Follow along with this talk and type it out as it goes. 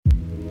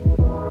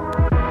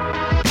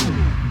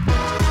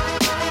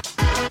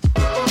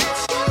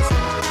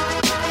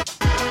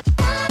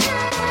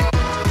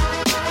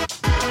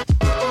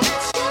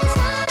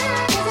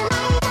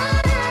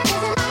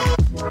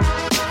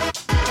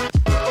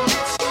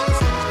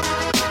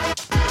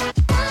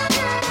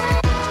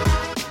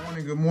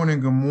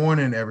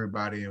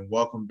everybody, and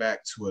welcome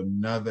back to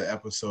another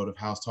episode of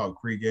House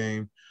Talk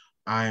Pregame.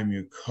 I am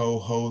your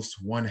co-host,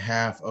 one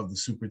half of the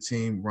super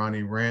team,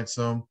 Ronnie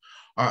Ransom.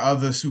 Our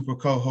other super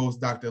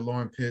co-host, Dr.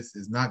 Lauren Pitts,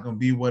 is not going to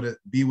be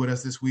with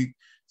us this week.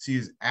 She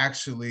is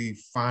actually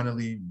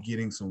finally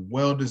getting some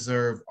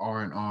well-deserved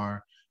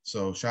R&R.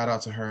 So shout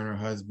out to her and her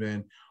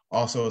husband.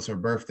 Also, it's her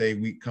birthday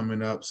week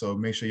coming up, so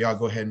make sure y'all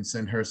go ahead and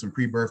send her some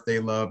pre-birthday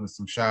love and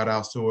some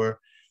shout-outs to her.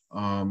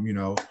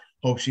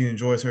 Hope she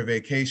enjoys her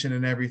vacation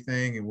and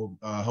everything, and we'll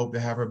hope to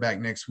have her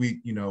back next week,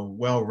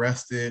 well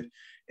rested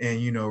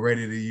and,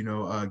 ready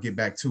to, get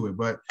back to it.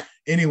 But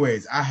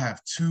anyways, I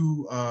have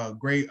two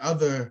great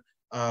other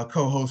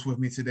co-hosts with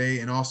me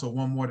today, and also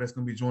one more that's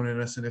going to be joining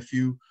us in a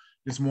few.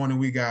 This morning,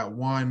 we got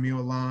Juan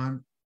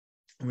Milan,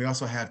 and we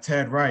also have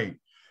Ted Wright.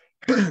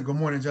 Good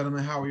morning,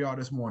 gentlemen. How are y'all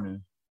this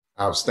morning?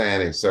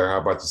 Outstanding, sir.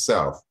 How about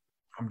yourself?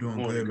 I'm doing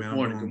good, man.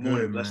 Good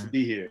morning. Blessed to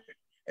be here.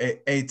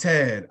 Hey,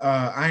 Ted,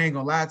 I ain't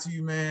gonna lie to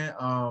you, man.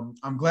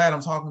 I'm glad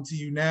I'm talking to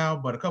you now,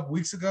 but a couple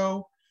weeks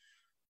ago,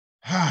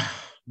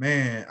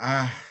 man,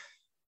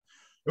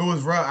 it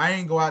was rough. I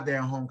ain't go out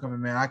there on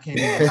homecoming, man. I can't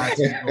even lie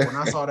to you. But when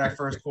I saw that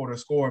first quarter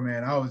score,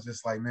 man, I was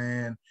just like,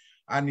 man,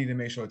 I need to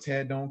make sure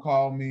Ted don't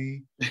call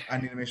me. I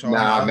need to make sure.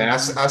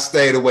 I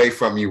stayed away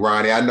from you,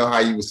 Ronnie. I know how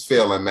you was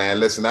feeling, man.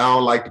 Listen, I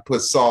don't like to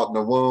put salt in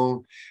the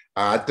wound.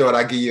 I thought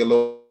I'd give you a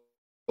little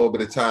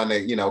bit of time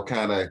to,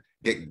 kind of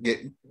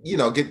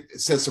get a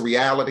sense of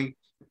reality.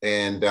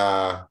 And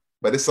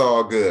but it's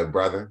all good,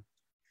 brother.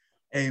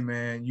 Hey,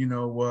 man,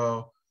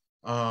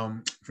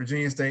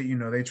 Virginia State,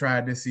 they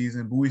tried this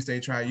season. Bowie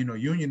State tried,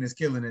 Union is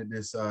killing it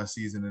this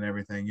season and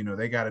everything.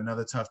 They got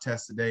another tough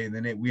test today, and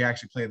then we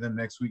actually play them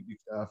next week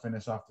to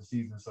finish off the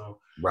season. So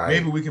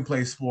Maybe we can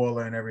play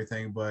spoiler and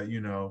everything, but,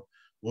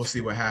 we'll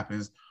see what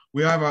happens.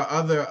 We have our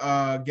other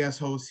guest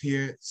host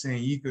here,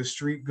 Sanyika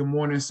Street. Good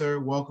morning, sir.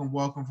 Welcome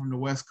from the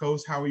West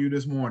Coast. How are you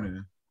this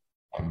morning?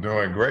 I'm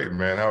doing great,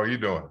 man. How are you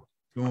doing?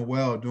 Doing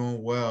well.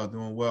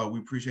 We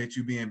appreciate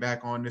you being back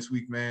on this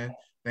week, man.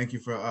 Thank you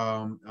for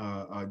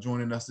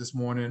joining us this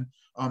morning.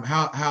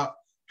 How's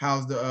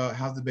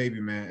the baby,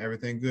 man?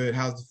 Everything good?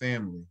 How's the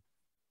family?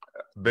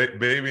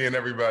 Baby and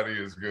everybody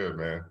is good,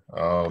 man.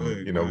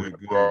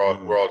 We're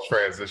all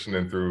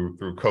transitioning through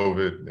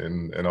COVID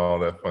and all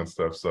that fun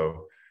stuff.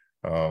 So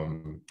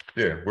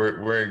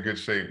we're in good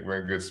shape.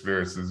 We're in good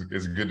spirits.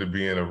 It's good to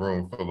be in a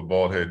room full of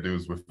bald head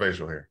dudes with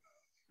facial hair.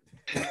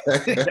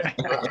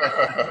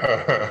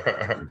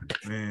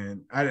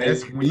 Man,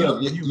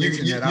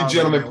 you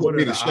gentlemen put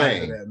me to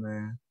shame,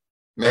 man.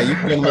 You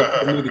gentlemen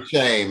put me to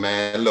shame,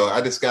 man. Look,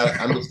 I just got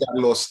a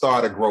little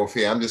starter growth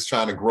here. I'm just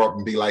trying to grow up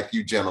and be like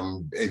you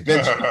gentlemen.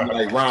 Eventually, be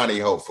like Ronnie,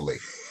 hopefully.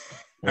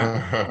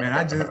 Man,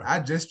 I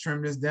just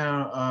trimmed this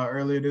down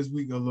earlier this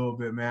week a little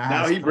bit, man.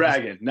 Now he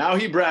bragging.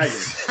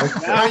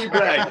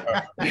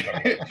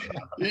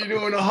 He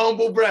doing a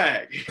humble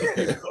brag.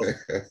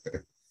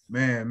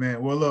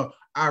 Man. Well, look,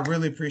 I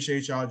really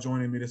appreciate y'all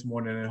joining me this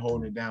morning and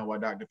holding it down while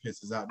Dr.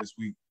 Pitts is out this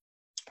week.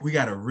 We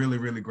got a really,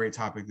 really great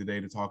topic today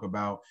to talk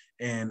about,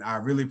 and I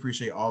really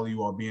appreciate all of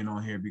you all being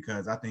on here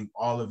because I think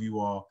all of you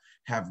all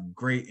have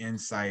great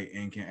insight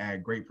and can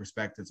add great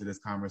perspective to this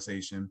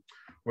conversation.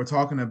 We're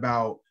talking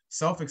about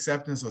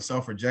self-acceptance or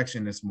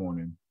self-rejection this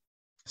morning.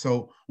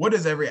 So what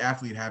does every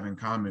athlete have in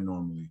common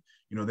normally?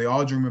 They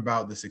all dream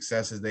about the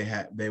successes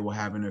they will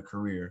have in their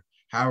career.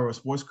 However, a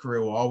sports career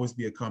will always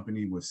be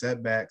accompanied with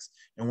setbacks,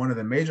 and one of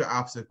the major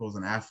obstacles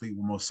an athlete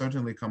will most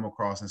certainly come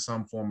across is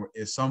some form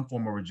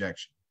of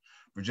rejection.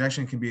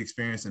 Rejection can be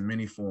experienced in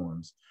many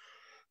forms,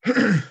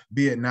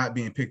 be it not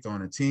being picked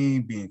on a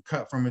team, being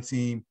cut from a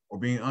team, or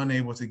being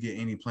unable to get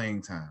any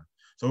playing time.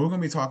 So we're going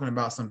to be talking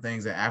about some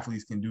things that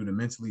athletes can do to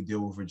mentally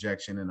deal with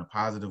rejection in a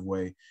positive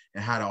way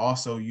and how to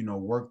also,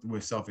 work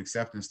with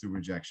self-acceptance through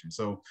rejection.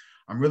 So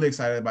I'm really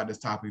excited about this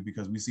topic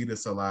because we see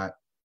this a lot,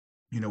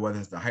 whether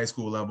it's the high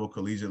school level,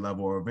 collegiate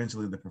level, or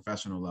eventually the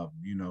professional level.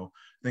 I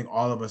think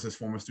all of us as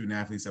former student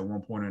athletes at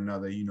one point or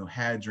another,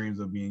 had dreams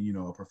of being,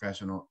 a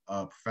professional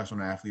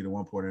athlete at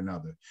one point or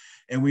another.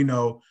 And we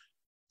know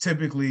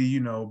typically,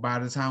 by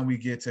the time we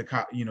get to,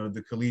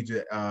 the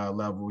collegiate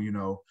level,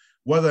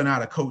 whether or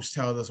not a coach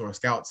tells us or a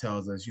scout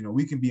tells us,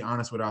 we can be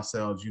honest with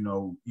ourselves,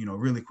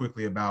 really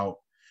quickly about,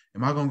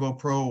 am I going to go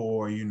pro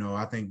or,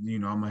 I think,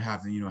 I'm going to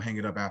have to, hang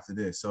it up after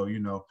this. So,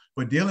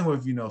 but dealing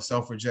with,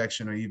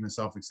 self-rejection or even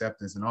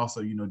self-acceptance and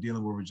also,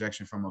 dealing with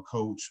rejection from a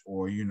coach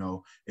or,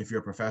 if you're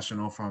a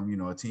professional from,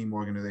 a team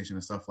organization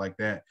and stuff like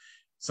that,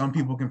 some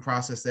people can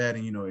process that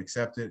and,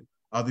 accept it.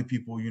 Other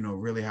people,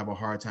 really have a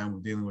hard time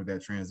with dealing with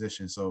that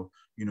transition. So,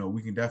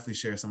 we can definitely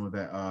share some of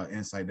that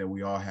insight that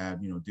we all have,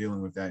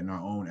 dealing with that in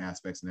our own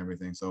aspects and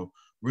everything. So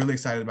really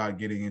excited about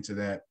getting into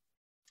that.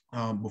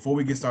 Before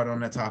we get started on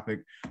that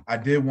topic, I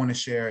did want to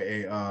share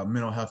a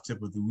mental health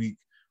tip of the week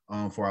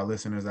for our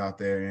listeners out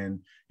there.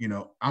 And,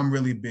 I'm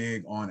really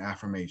big on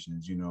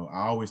affirmations.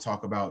 I always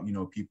talk about,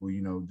 people,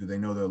 do they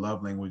know their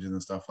love languages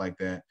and stuff like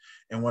that?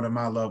 And one of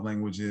my love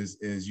languages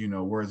is,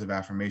 words of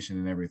affirmation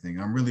and everything.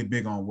 I'm really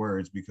big on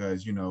words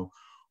because,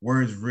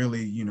 words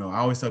really, I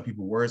always tell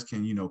people words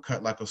can,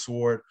 cut like a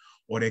sword,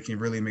 or they can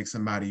really make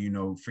somebody,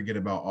 forget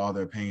about all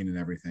their pain and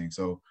everything.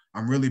 So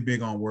I'm really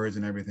big on words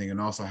and everything,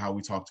 and also how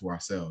we talk to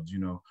ourselves.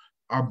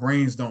 Our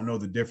brains don't know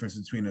the difference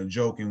between a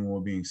joke and when we're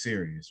being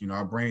serious.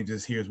 Our brain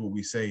just hears what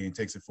we say and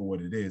takes it for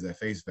what it is at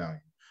face value.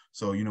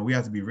 So, we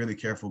have to be really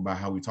careful about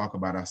how we talk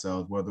about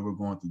ourselves, whether we're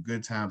going through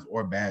good times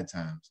or bad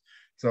times.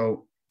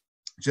 So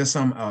just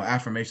some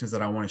affirmations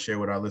that I want to share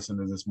with our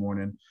listeners this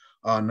morning.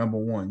 Number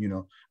one,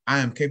 I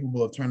am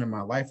capable of turning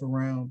my life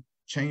around.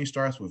 Change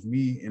starts with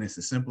me, and it's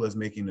as simple as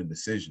making a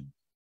decision.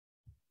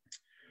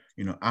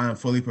 I am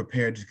fully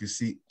prepared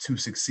to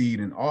succeed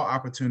in all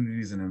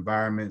opportunities and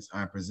environments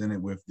I'm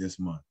presented with this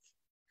month.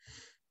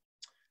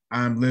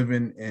 I'm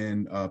living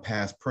in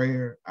past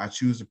prayer. I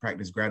choose to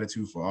practice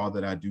gratitude for all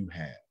that I do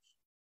have.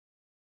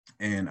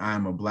 And I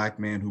am a Black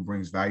man who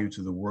brings value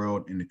to the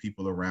world and the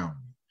people around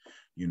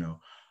me.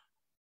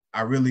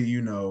 I really,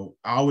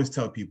 I always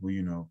tell people,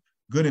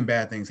 good and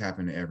bad things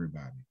happen to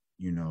everybody,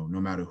 no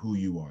matter who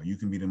you are. You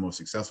can be the most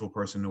successful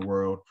person in the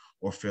world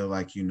or feel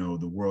like,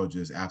 the world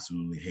just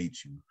absolutely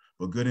hates you.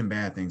 But good and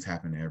bad things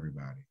happen to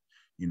everybody,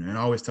 and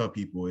I always tell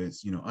people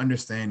it's,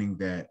 understanding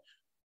that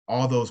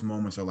all those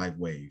moments are like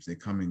waves. They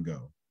come and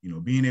go,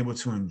 being able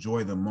to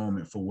enjoy the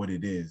moment for what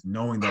it is,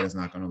 knowing that it's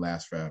not going to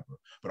last forever,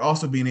 but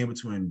also being able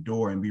to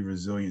endure and be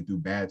resilient through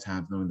bad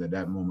times, knowing that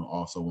that moment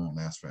also won't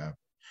last forever.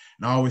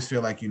 And I always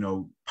feel like,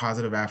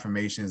 positive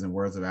affirmations and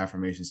words of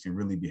affirmations can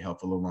really be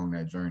helpful along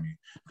that journey.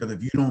 Because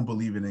if you don't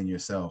believe it in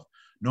yourself,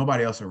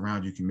 nobody else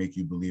around you can make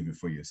you believe it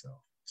for yourself.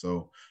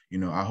 So,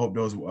 I hope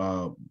those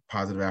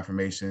positive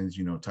affirmations,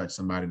 touch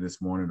somebody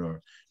this morning,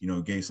 or,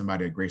 gave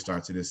somebody a great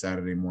start to this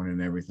Saturday morning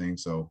and everything.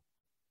 So,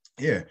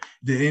 yeah.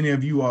 Did any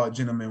of you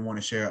gentlemen want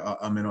to share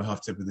a mental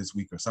health tip of this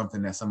week, or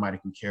something that somebody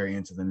can carry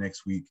into the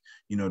next week,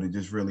 to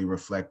just really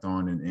reflect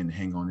on and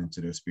hang on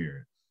into their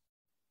spirit?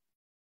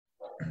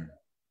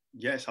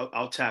 Yes,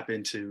 I'll tap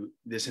into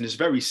this, and it's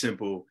very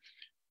simple.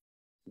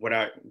 What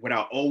I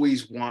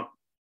always want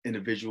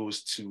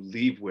individuals to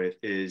leave with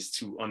is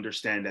to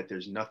understand that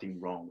there's nothing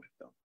wrong with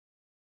them,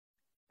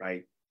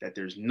 right? That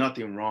there's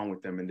nothing wrong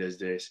with them, and there's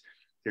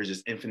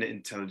this infinite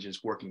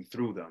intelligence working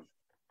through them.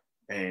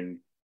 And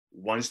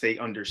once they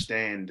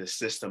understand the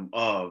system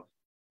of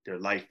their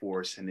life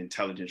force and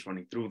intelligence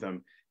running through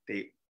them,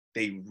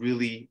 they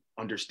really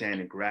understand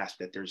and grasp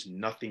that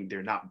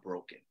they're not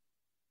broken.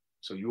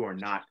 So you are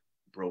not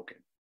broken,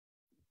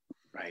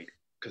 right?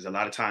 Because a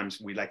lot of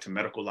times we like to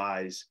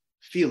medicalize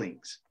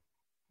feelings,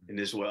 and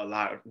this is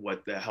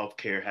what the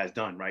healthcare has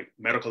done, right?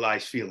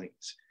 Medicalize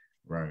feelings,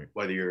 right?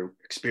 Whether you're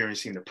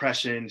experiencing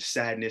depression,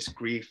 sadness,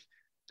 grief,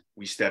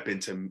 we step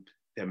into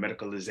the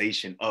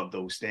medicalization of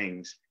those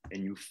things,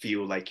 and you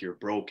feel like you're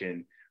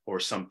broken or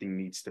something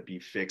needs to be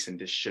fixed, and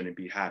this shouldn't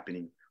be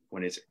happening,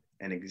 when it's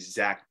an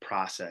exact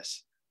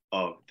process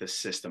of the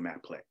system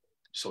at play.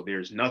 So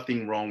there's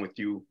nothing wrong with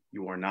you.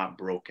 You are not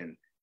broken.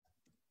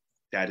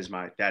 That is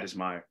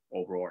my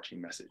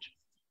overarching message.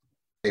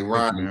 Hey,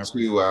 Ron,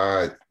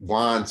 to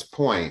Juan's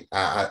point,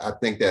 I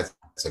think that's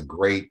a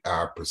great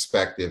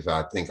perspective.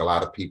 I think a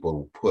lot of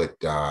people put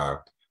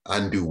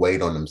undue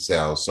weight on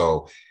themselves.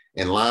 So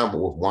in line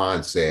with what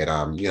Juan said,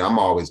 I'm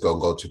always going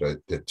to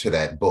go to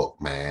that book,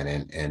 man.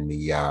 And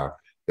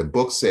the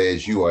book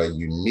says you are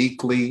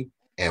uniquely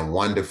and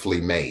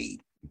wonderfully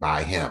made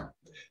by him.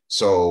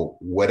 So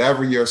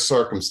whatever your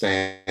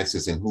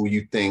circumstances and who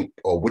you think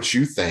or what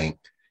you think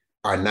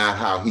are not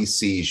how he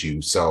sees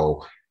you.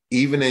 So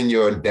even in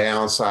your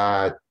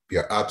downside,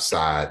 your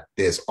upside,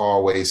 there's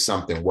always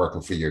something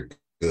working for your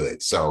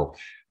good. So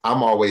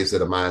I'm always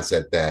of the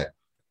mindset that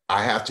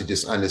I have to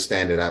just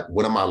understand that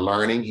what am I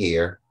learning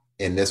here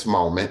in this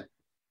moment,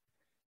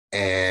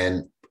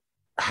 and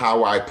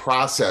how I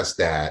process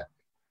that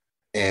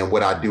and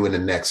what I do in the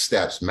next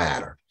steps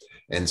matter.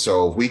 And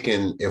so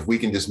if we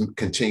can just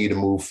continue to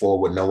move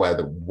forward, no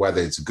matter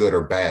whether it's good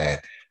or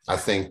bad, I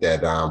think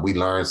that we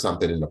learn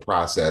something in the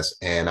process,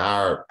 and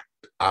our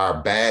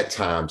bad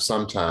times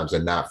sometimes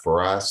are not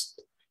for us.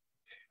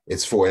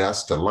 It's for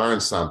us to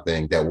learn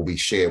something that will be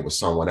shared with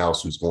someone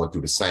else who's going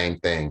through the same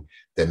thing,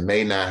 that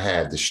may not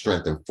have the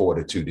strength and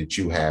fortitude that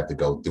you have to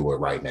go through it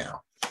right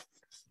now.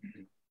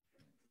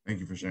 Thank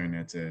you for sharing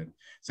that, Ted.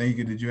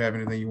 Senyika, did you have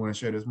anything you want to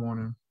share this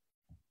morning?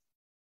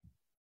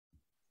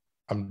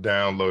 I'm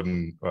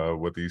downloading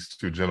what these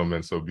two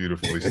gentlemen so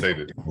beautifully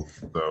stated.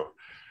 So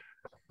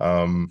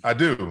I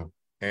do.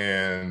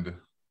 And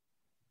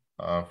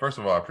first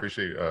of all, I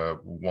appreciate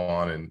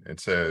Juan and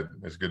Ted.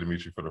 It's good to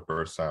meet you for the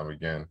first time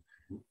again.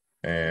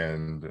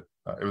 And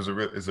it's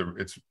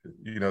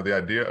the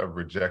idea of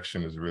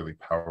rejection is really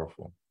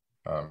powerful.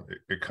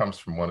 It comes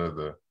from one of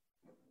the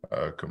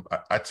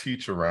I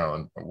teach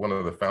around, one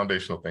of the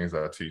foundational things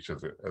that I teach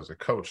as a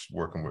coach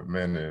working with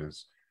men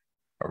is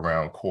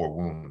around core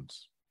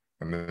wounds.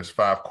 And there's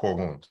 5 core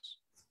wounds,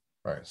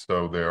 right?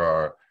 So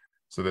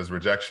there's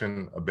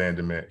rejection,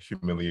 abandonment,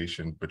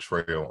 humiliation,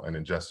 betrayal, and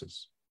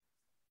injustice.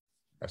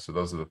 So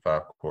those are the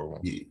 5 core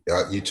ones.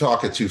 You're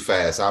talking too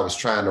fast. I was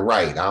trying to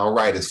write. I don't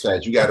write as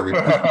fast. You got to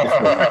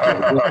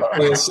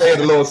repeat. Say it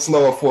a little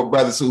slower for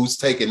brothers who's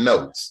taking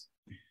notes.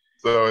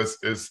 So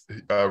it's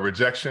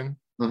rejection,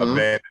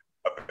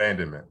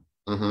 abandonment,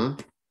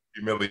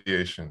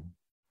 humiliation,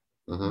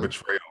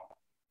 betrayal,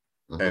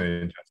 and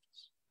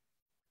injustice.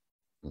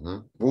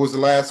 What was the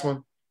last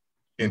one?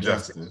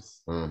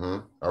 Injustice.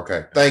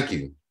 Okay, thank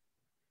you.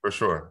 For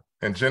sure.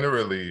 And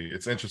generally,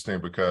 it's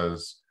interesting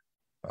because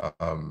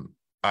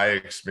I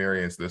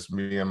experience this.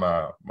 Me and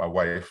my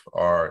wife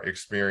are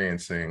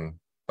experiencing,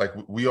 like,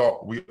 we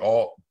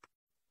all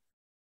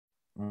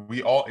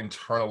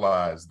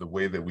internalize the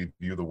way that we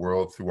view the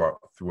world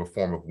through a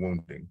form of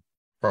wounding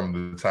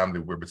from the time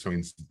that we're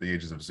between the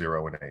ages of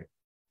 0 and 8.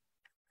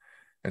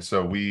 And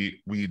so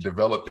we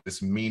develop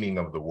this meaning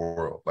of the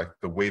world, like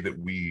the way that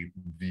we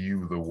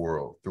view the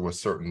world through a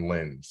certain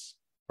lens,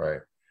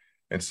 right?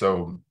 And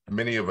so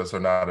many of us are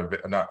not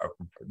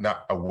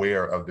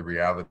aware of the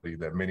reality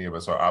that many of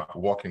us are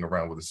walking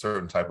around with a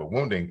certain type of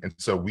wounding. And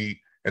so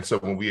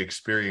when we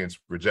experience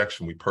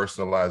rejection, we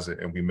personalize it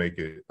and we make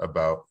it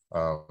about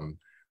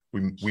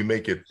we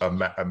make it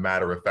a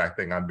matter of fact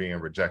thing. I'm being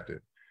rejected.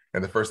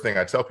 And the first thing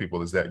I tell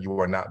people is that you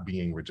are not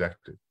being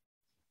rejected.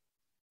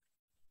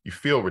 You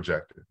feel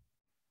rejected.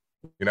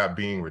 You're not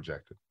being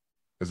rejected.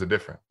 There's a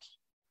difference,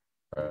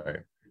 right?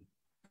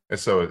 And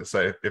so it's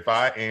like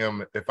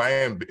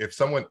if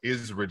someone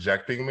is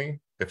rejecting me,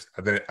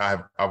 then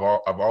I've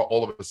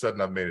all of a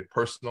sudden I've made it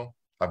personal.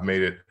 I've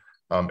made it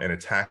an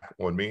attack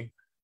on me,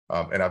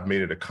 and I've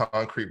made it a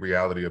concrete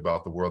reality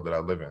about the world that I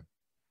live in.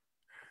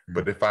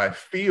 But if I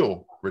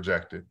feel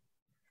rejected,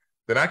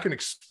 then I can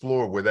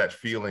explore where that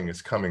feeling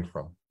is coming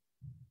from.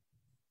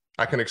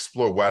 I can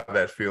explore why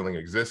that feeling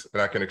exists,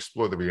 and I can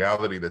explore the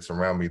reality that's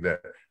around me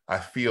that I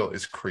feel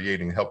is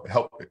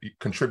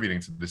contributing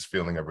to this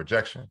feeling of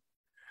rejection.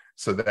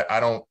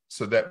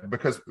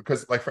 Because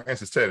like, for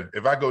instance, Ted,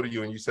 if I go to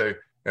you and you say,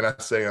 and I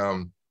say,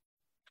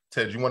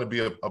 Ted, you want to be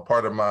a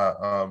part of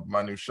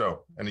my new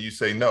show? And you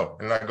say no.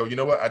 And I go, you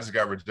know what? I just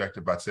got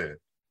rejected by Ted.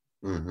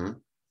 I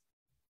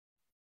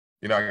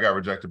got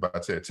rejected by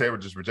Ted.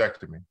 Ted just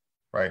rejected me,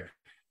 right?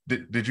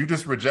 Did you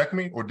just reject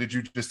me, or did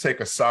you just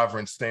take a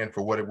sovereign stand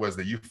for what it was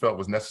that you felt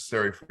was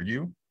necessary for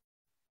you,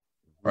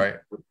 right?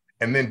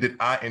 And then did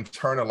I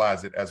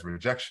internalize it as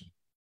rejection?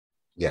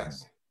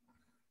 Yes.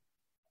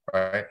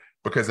 Right?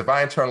 Because if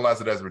I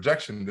internalize it as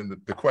rejection, then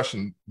the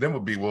question then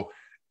would be, well,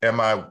 am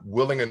I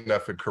willing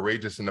enough and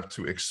courageous enough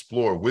to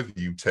explore with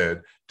you,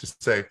 Ted, to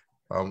say,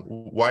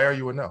 why are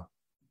you a no?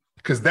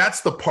 Because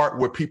that's the part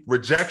where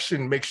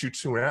rejection makes you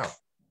tune out.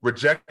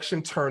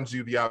 Rejection turns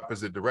you the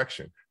opposite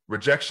direction.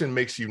 Rejection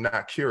makes you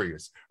not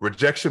curious.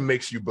 Rejection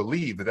makes you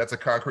believe that that's a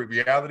concrete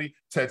reality.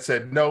 Ted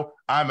said, no,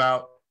 I'm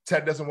out.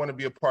 Ted doesn't want to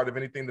be a part of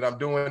anything that I'm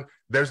doing.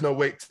 There's no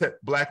way.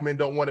 Black men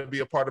don't want to be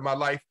a part of my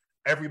life.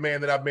 Every man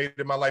that I've made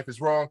in my life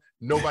is wrong.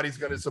 Nobody's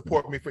going to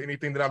support me for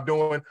anything that I'm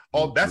doing.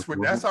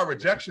 That's how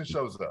rejection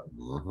shows up.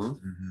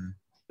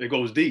 It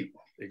goes deep.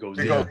 It goes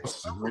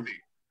super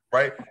deep,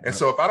 right? And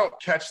so if I don't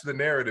catch the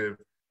narrative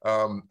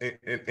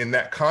in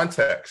that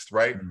context,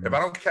 right? If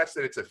I don't catch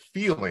that it's a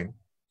feeling,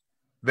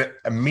 that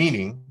a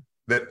meaning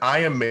that I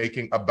am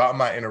making about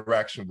my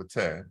interaction with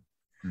Ted,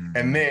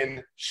 and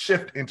then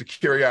shift into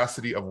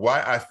curiosity of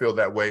why I feel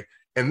that way,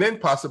 and then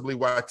possibly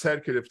why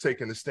Ted could have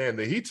taken the stand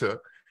that he took,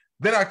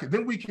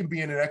 then we can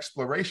be in an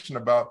exploration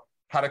about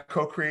how to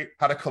co-create,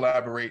 how to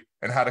collaborate,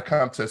 and how to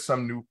come to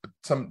some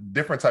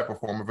different type of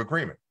form of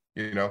agreement,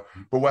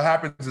 But what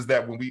happens is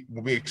that when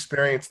we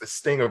experience the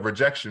sting of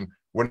rejection,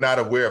 we're not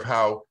aware of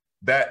how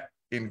that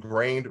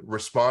ingrained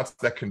response,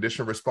 that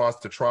conditioned response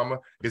to trauma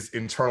is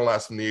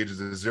internalized from the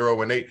ages of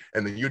 0 and 8.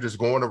 And then you're just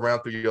going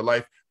around through your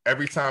life.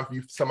 Every time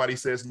somebody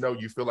says no,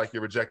 you feel like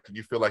you're rejected.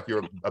 You feel like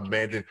you're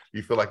abandoned.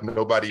 You feel like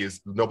nobody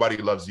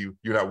loves you.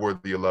 You're not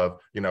worthy of love.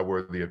 You're not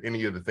worthy of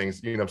any of the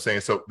things, you know what I'm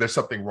saying? So there's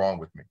something wrong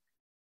with me,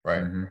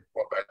 right? Going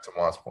back to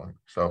Juan's point.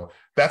 So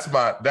that's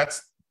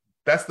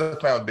the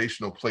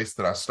foundational place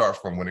that I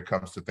start from when it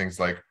comes to things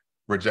like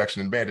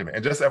rejection and abandonment.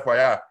 And just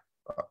FYI,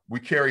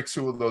 we carry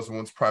 2 of those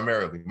wounds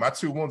primarily. My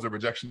 2 wounds are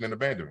rejection and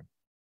abandonment.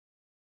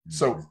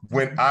 So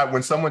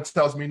when someone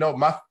tells me no,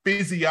 my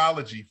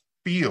physiology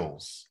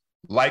feels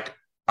like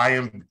I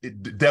am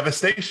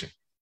devastation.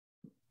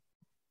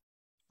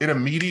 It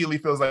immediately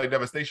feels like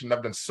devastation.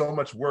 I've done so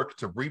much work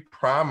to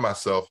reprime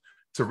myself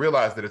to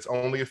realize that it's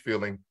only a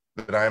feeling,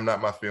 that I am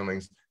not my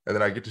feelings, and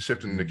then I get to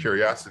shift into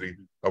curiosity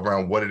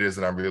around what it is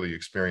that I'm really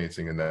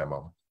experiencing in that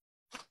moment.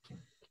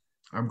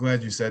 I'm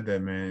glad you said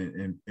that,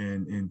 man,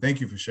 and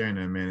thank you for sharing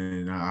that, man.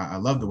 And I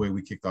love the way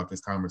we kicked off this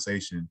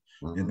conversation.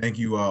 And thank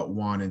you,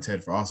 Juan and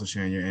Ted, for also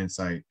sharing your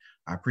insight.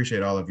 I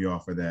appreciate all of y'all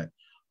for that.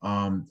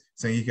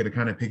 Saying you could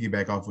kind of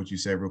piggyback off what you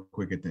said real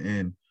quick at the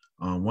end.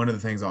 One of the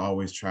things I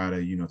always try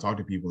to, talk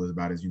to people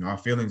about is, our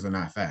feelings are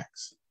not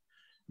facts.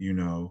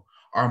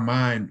 Our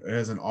mind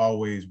doesn't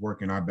always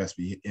work in our best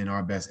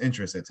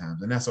interest at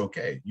times, and that's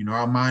okay.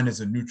 Our mind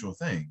is a neutral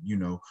thing.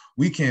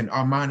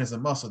 Our mind is a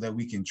muscle that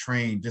we can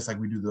train just like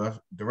we do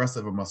the rest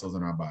of the muscles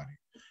in our body.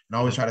 And I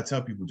always try to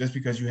tell people, just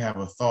because you have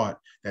a thought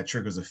that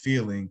triggers a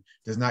feeling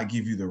does not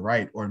give you the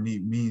right or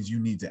means you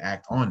need to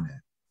act on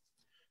that.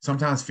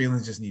 Sometimes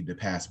feelings just need to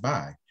pass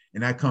by.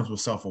 And that comes with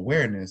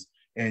self-awareness.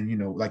 And, you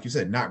know, like you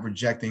said, not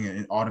rejecting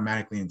and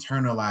automatically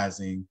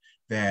internalizing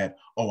that,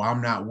 oh,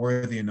 I'm not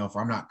worthy enough,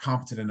 or I'm not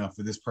competent enough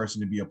for this person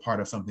to be a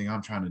part of something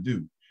I'm trying to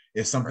do.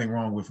 Is something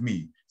wrong with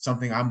me,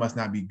 something I must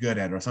not be good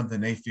at, or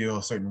something they feel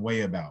a certain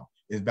way about.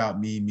 It's about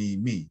me, me,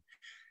 me.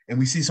 And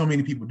we see so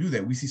many people do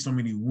that. We see so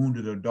many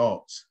wounded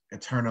adults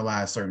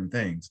internalize certain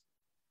things.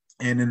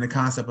 And in the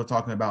concept of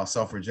talking about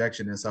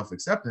self-rejection and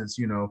self-acceptance,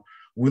 you know,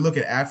 when we look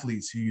at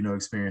athletes who, you know,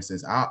 experience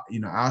this,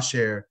 I'll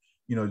share,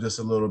 you know, just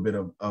a little bit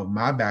of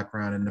my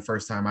background and the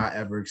first time I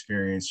ever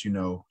experienced, you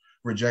know,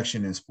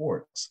 rejection in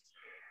sports.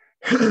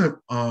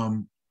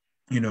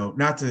 You know,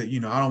 not to, you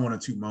know, I don't want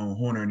to toot my own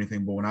horn or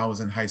anything, but when I was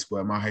in high school,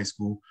 at my high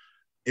school,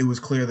 it was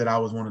clear that I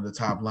was one of the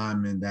top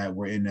linemen that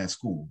were in that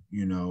school,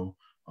 you know.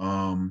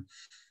 I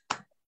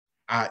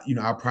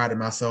prided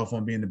myself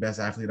on being the best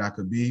athlete I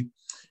could be.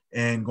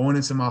 And going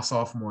into my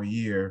sophomore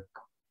year,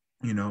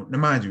 you know, now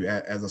mind you,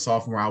 as a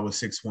sophomore, I was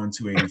 6'1",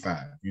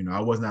 285. You know,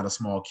 I was not a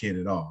small kid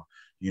at all.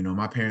 You know,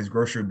 my parents'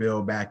 grocery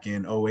bill back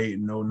in 08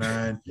 and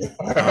 09,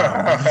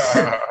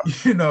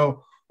 you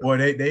know, or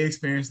they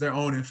experienced their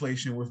own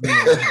inflation with me.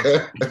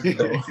 You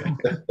know?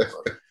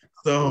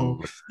 So,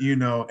 you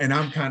know, and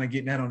I'm kind of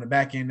getting that on the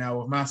back end now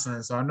with my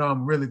son. So I know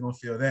I'm really going to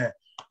feel that.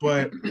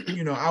 But,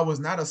 you know, I was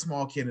not a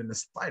small kid in the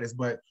slightest.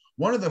 But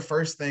one of the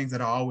first things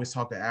that I always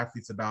talk to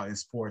athletes about in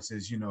sports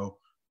is, you know,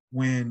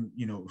 when,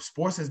 you know,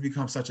 sports has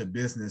become such a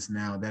business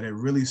now that it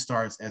really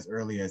starts as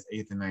early as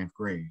 8th and 9th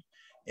grade.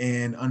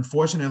 And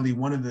unfortunately,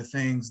 one of the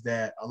things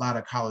that a lot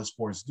of college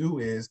sports do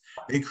is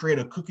they create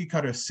a cookie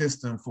cutter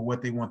system for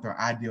what they want their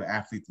ideal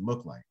athlete to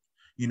look like.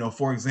 You know,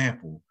 for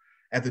example,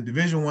 at the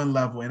Division I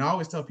level, and I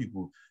always tell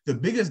people the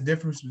biggest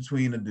difference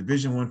between a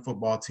Division I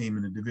football team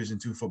and a Division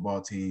II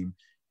football team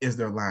is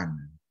their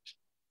linemen.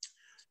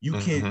 You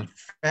can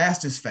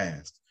fast is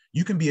fast.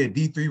 You can be a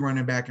D3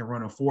 running back and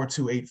run a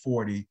 4.2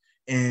 840,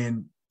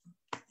 and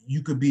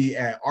you could be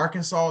at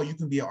Arkansas. You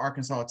can be at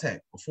Arkansas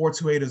Tech. A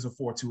 4.28 is a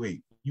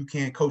 4.28. You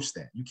can't coach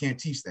that. You can't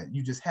teach that.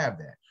 You just have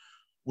that.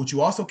 What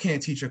you also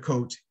can't teach a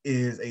coach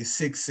is a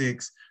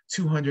 6'6",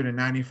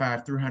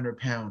 295,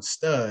 300-pound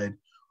stud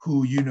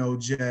who, you know,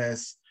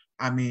 just,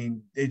 I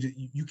mean,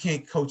 you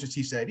can't coach or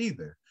teach that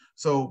either.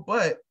 So,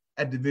 but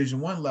at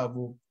Division I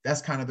level,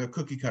 that's kind of their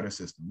cookie cutter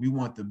system. We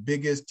want the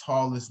biggest,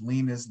 tallest,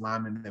 leanest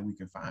lineman that we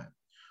can find.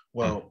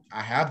 Well,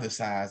 I have the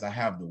size, I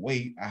have the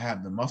weight, I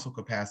have the muscle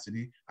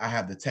capacity, I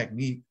have the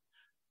technique.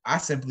 I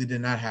simply did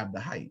not have the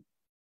height.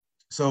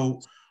 So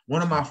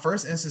one of my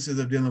first instances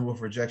of dealing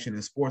with rejection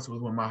in sports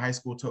was when my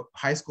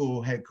high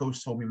school head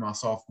coach told me my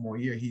sophomore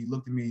year. He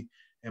looked at me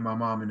and my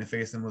mom in the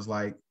face and was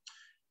like,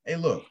 hey,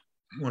 look,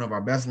 you're one of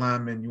our best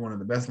linemen. You're one of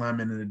the best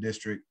linemen in the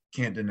district.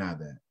 Can't deny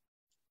that.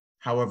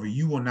 However,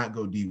 you will not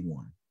go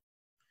D1.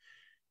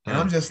 And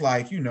I'm just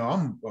like, you know,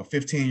 I'm a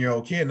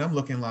 15-year-old kid and I'm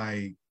looking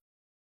like,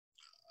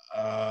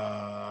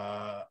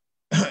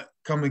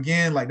 come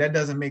again? Like, that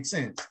doesn't make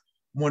sense.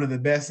 One of the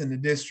best in the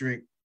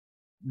district,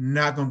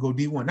 not going to go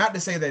D1. Not to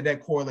say that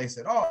that correlates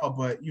at all,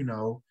 but, you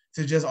know,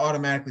 to just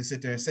automatically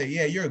sit there and say,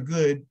 yeah, you're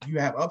good, you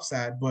have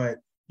upside, but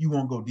you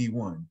won't go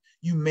D1.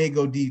 You may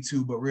go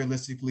D2, but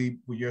realistically,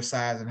 with your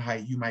size and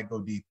height, you might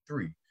go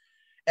D3.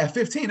 At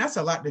 15, that's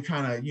a lot to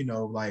kind of, you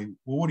know, like,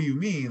 well, what do you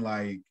mean?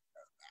 Like,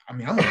 I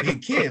mean, I'm a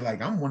big kid.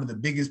 Like, I'm one of the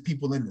biggest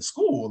people in the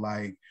school.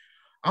 Like,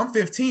 I'm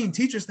 15.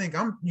 Teachers think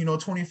I'm, you know,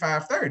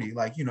 25, 30.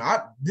 Like, you know,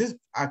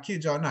 I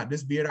kid y'all not,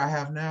 this beard I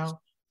have now,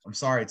 I'm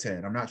sorry,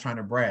 Ted. I'm not trying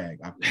to brag.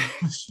 I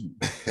promise you.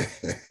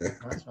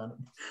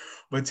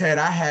 But Ted,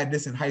 I had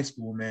this in high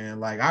school,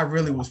 man. Like, I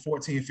really was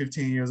 14,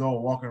 15 years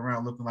old, walking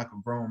around looking like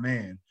a grown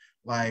man.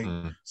 Like,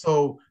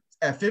 so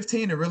at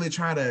 15 and really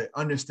trying to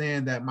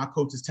understand that my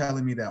coach is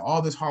telling me that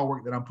all this hard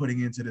work that I'm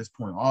putting into this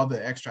point, all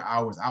the extra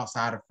hours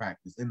outside of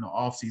practice, in the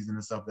off season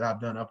and stuff that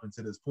I've done up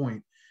until this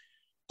point,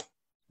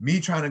 me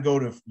trying to go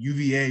to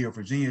UVA or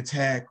Virginia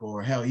Tech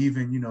or hell,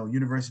 even, you know,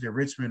 University of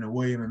Richmond or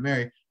William and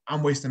Mary,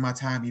 I'm wasting my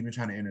time even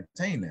trying to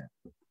entertain that.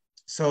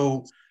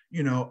 So,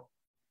 you know,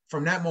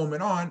 from that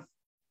moment on,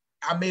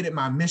 I made it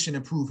my mission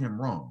to prove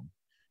him wrong.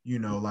 You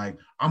know, like,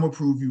 I'm going to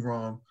prove you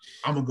wrong.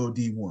 I'm going to go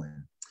D1.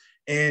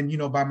 And, you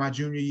know, by my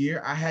junior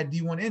year, I had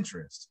D1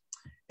 interest.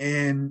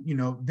 And, you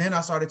know, then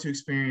I started to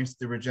experience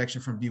the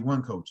rejection from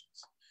D1 coaches.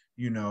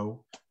 You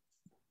know,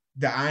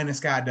 the eye in the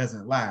sky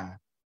doesn't lie.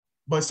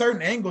 But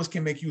certain angles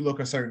can make you look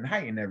a certain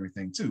height and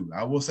everything too.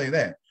 I will say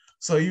that.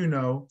 So, you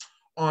know,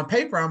 on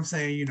paper, I'm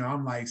saying, you know,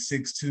 I'm like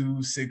 6'2",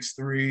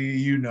 6'3",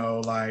 you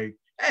know, like,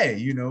 hey,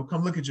 you know,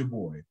 come look at your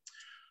boy.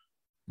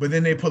 But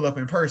then they pull up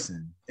in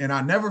person. And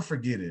I'll never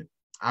forget it.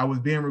 I was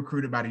being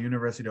recruited by the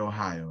University of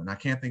Ohio, and I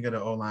can't think of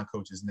the O-line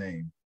coach's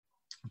name.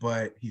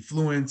 But he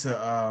flew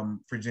into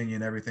Virginia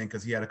and everything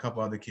because he had a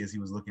couple other kids he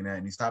was looking at,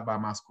 and he stopped by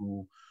my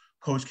school.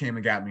 Coach came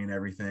and got me and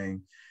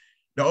everything.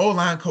 The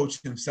O-line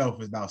coach himself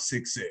was about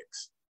 6'6".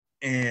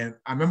 And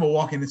I remember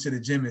walking into the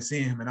gym and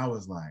seeing him, and I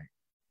was like,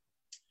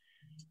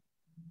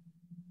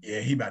 yeah,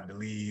 he about to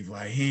leave.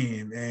 Like he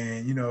ain't,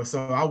 and you know,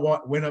 so I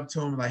went up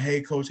to him like,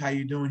 hey, coach, how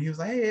you doing? He was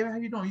like, hey, how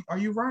you doing? Are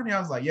you Ronnie? I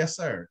was like, yes,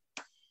 sir.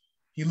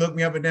 He looked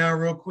me up and down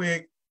real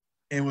quick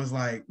and was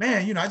like,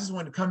 man, you know, I just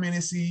wanted to come in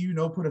and see, you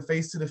know, put a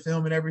face to the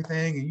film and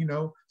everything. And, you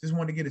know, just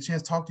wanted to get a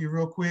chance to talk to you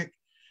real quick.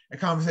 The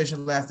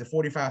conversation lasted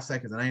 45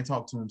 seconds and I ain't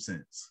talked to him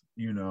since,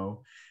 you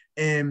know.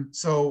 And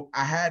so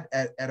I had,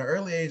 at an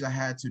early age, I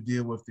had to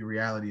deal with the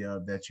reality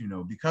of that, you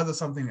know, because of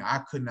something that I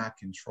could not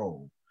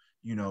control,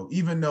 you know,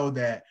 even though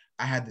that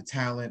I had the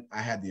talent,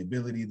 I had the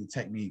ability, the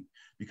technique,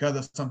 because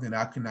of something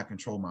that I could not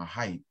control, my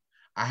height,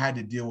 I had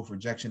to deal with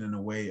rejection in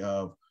a way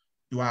of,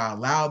 do I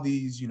allow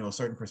these, you know,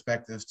 certain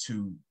perspectives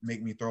to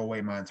make me throw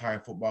away my entire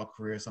football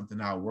career, something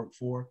I worked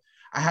for?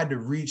 I had to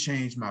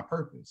rechange my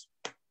purpose.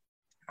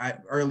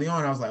 Early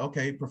on, I was like,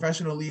 okay,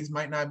 professional leagues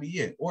might not be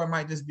it, or it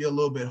might just be a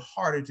little bit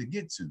harder to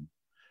get to.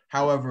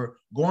 However,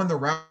 going the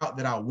route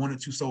that I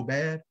wanted to so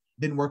bad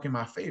didn't work in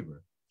my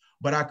favor.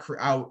 But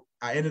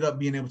I ended up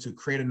being able to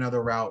create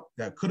another route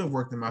that could have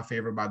worked in my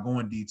favor by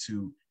going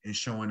D2 and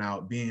showing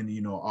out, being,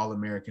 you know,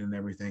 All-American and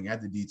everything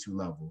at the D2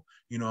 level.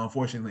 You know,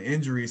 unfortunately,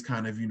 injuries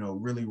kind of, you know,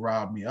 really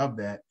robbed me of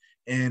that.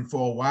 And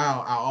for a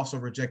while, I also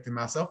rejected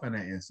myself in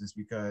that instance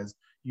because,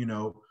 you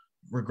know,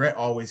 regret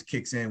always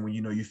kicks in when,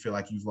 you know, you feel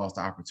like you've lost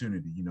the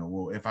opportunity. You know,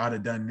 well, if I'd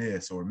have done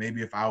this, or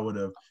maybe if I would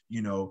have,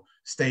 you know,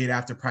 stayed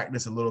after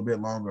practice a little bit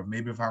longer,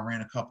 maybe if I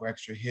ran a couple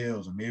extra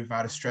hills, or maybe if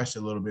I'd have stretched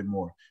a little bit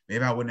more,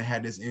 maybe I wouldn't have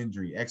had this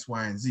injury, X,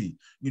 Y, and Z.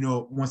 You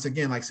know, once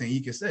again, like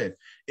Sanika said,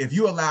 if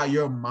you allow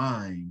your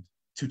mind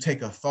to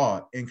take a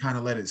thought and kind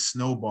of let it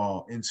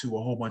snowball into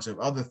a whole bunch of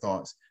other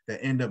thoughts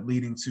that end up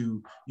leading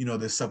to, you know,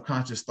 this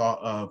subconscious thought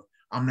of,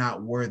 I'm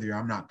not worthy, or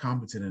I'm not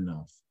competent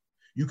enough,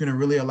 you can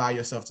really allow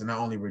yourself to not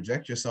only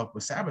reject yourself,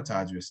 but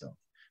sabotage yourself.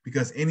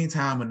 Because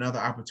anytime another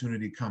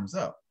opportunity comes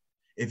up,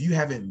 if you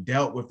haven't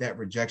dealt with that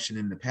rejection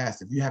in the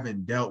past, if you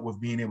haven't dealt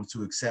with being able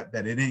to accept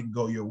that it didn't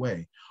go your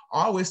way,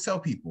 I always tell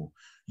people,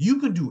 you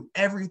can do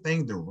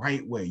everything the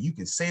right way. You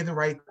can say the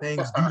right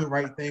things, do the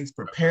right things,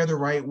 prepare the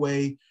right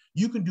way.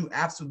 You can do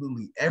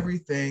absolutely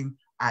everything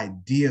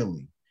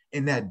ideally,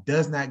 and that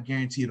does not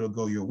guarantee it'll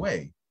go your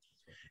way.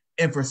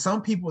 And for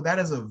some people, that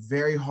is a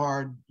very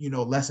hard, you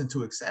know, lesson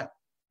to accept.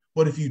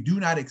 But if you do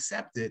not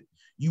accept it,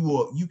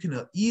 you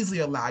can easily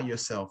allow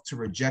yourself to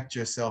reject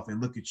yourself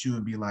and look at you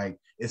and be like,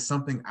 it's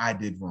something I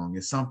did wrong.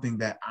 It's something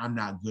that I'm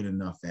not good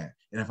enough at.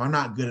 And if I'm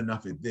not good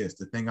enough at this,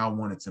 the thing I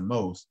wanted to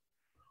most,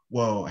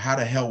 well, how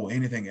the hell will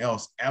anything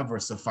else ever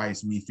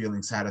suffice me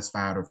feeling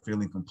satisfied or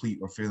feeling complete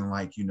or feeling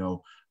like, you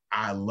know,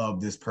 I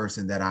love this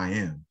person that I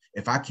am?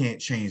 If I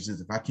can't change this,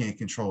 if I can't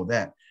control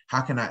that,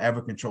 how can I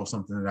ever control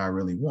something that I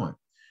really want?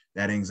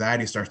 That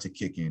anxiety starts to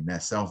kick in,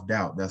 that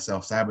self-doubt, that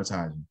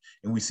self-sabotaging.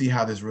 And we see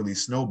how this really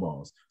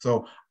snowballs.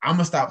 So I'm going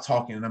to stop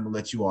talking and I'm going to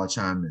let you all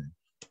chime in.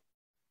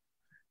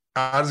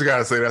 I just got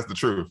to say that's the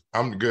truth.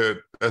 I'm good.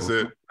 That's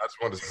it. I just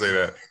wanted to say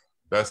that.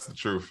 That's the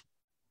truth.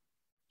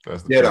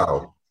 That's the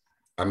truth.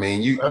 I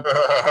mean, you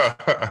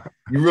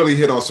really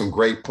hit on some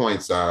great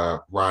points,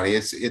 Ronnie.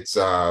 It's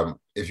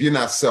if you're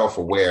not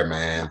self-aware,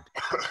 man,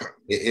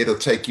 it'll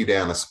take you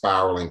down a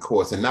spiraling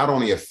course and not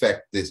only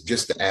affect this,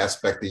 just the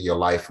aspect of your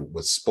life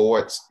with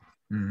sports.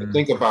 But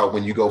think about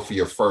when you go for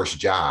your first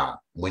job,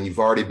 when you've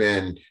already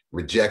been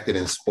rejected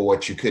in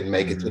sports, you couldn't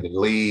make it to the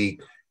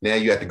league. Now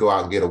you have to go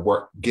out and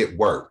get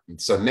work.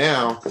 So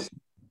now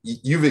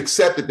you've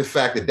accepted the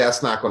fact that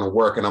that's not going to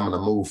work and I'm going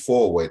to move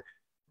forward.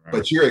 Right.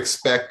 But you're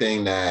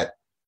expecting that,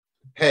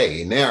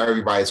 hey, now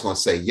everybody's going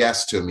to say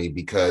yes to me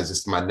because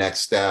it's my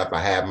next step.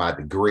 I have my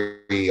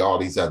degree, all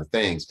these other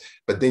things.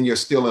 But then you're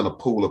still in a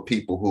pool of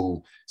people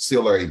who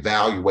still are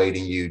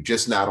evaluating you,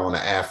 just not on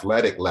an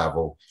athletic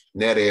level.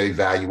 Now they're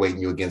evaluating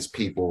you against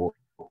people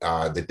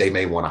that they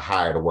may want to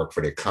hire to work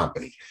for their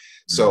company.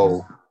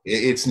 So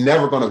it's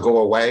never going to go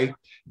away.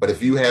 But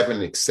if you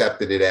haven't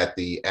accepted it at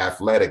the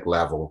athletic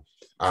level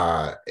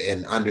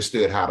and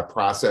understood how to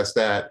process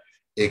that,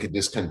 it could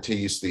just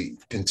continuously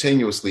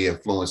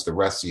influence the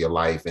rest of your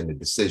life and the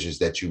decisions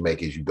that you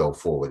make as you go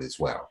forward as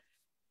well.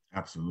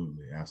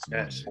 Absolutely.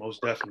 Yes,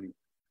 most definitely.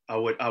 I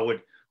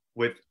would,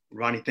 with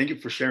Ronnie, thank you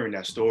for sharing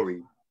that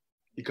story,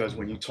 because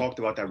when you talked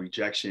about that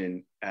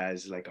rejection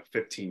as like a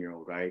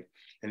 15-year-old, right?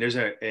 And there's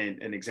an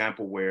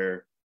example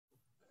where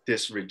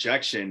this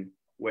rejection,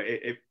 where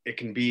it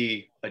can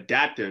be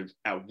adaptive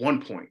at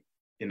one point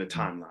in the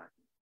timeline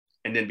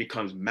and then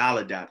becomes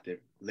maladaptive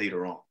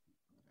later on.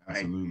 Right?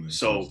 Absolutely.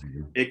 So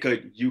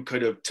you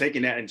could have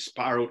taken that and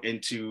spiraled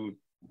into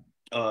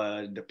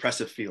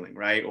depressive feeling,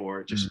 right?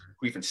 Or just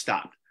even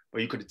stopped. Or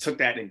you could have took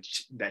that and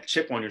that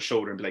chip on your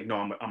shoulder and be like, no,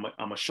 I'm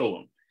gonna show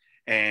them.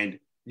 And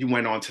you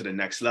went on to the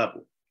next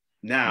level.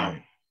 Now,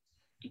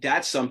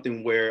 that's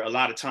something where a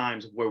lot of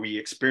times where we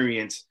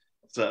experience,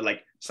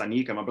 like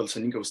Sanika, my brother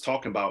Sanika was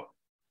talking about,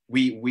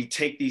 we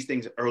take these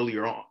things early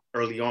on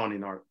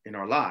in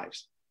our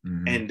lives,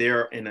 and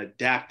they're an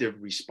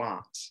adaptive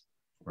response,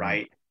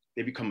 right?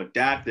 They become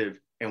adaptive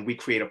and we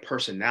create a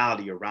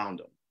personality around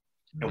them.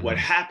 And what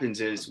happens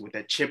is with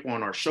that chip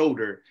on our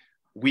shoulder,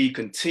 we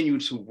continue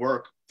to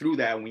work through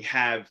that and we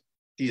have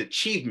these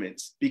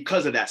achievements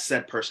because of that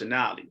said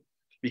personality,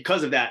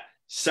 because of that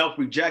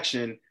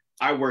self-rejection.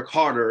 I work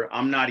harder.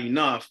 I'm not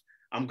enough.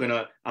 I'm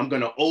gonna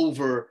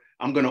overachieve.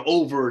 I'm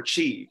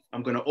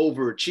gonna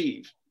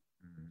overachieve.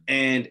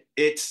 And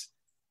it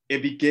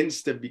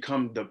begins to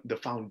become the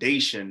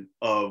foundation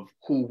of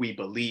who we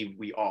believe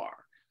we are,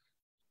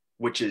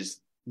 which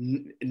is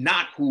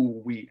not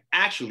who we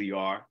actually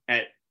are.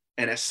 And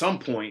at some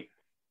point,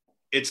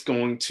 it's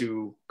going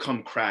to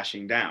come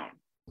crashing down.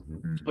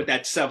 But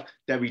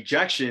that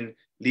rejection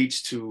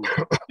leads to,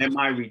 am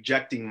I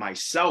rejecting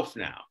myself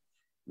now?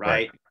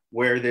 Right?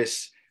 Where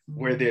this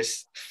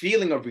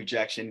feeling of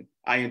rejection,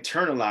 I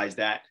internalize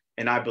that,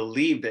 and I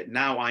believe that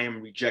now I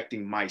am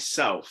rejecting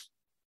myself.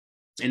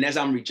 And as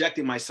I'm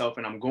rejecting myself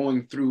and I'm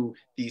going through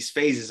these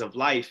phases of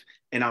life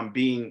and I'm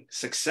being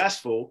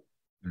successful,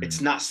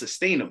 it's not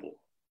sustainable,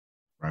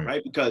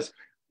 right? Because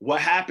what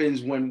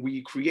happens when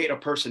we create a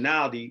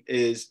personality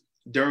is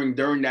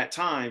during that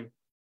time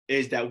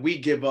is that we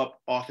give up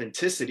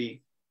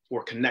authenticity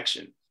for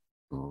connection.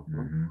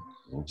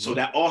 So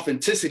that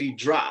authenticity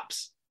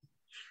drops,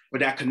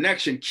 but that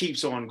connection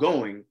keeps on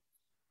going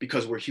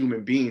because we're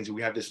human beings.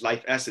 We have this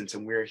life essence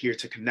and we're here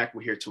to connect.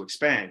 We're here to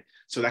expand.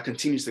 So that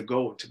continues to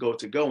go,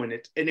 and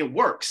it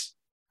works,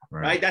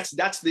 right?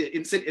 That's the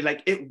incident.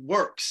 Like, it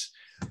works.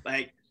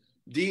 Like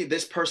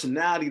this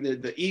personality,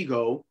 the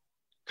ego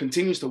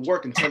continues to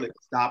work until it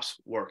stops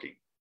working,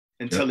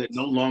 until it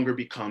no longer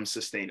becomes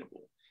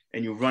sustainable.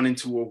 And you run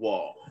into a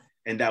wall,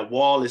 and that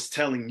wall is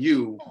telling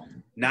you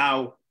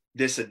now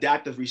this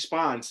adaptive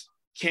response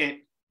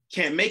can't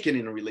make it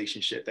in a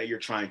relationship that you're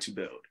trying to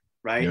build,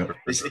 right?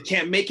 It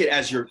can't make it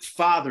as you're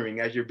fathering,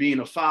 as you're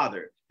being a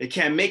father. It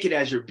can't make it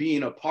as you're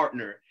being a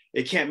partner.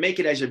 It can't make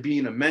it as you're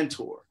being a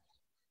mentor,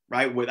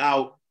 right?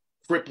 Without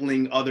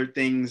crippling other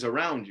things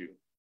around you.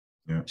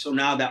 So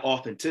now that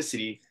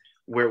authenticity,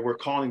 where we're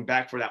calling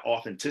back for that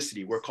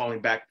authenticity, we're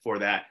calling back for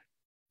that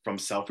from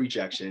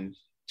self-rejection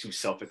to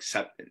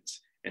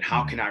self-acceptance. And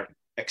how can I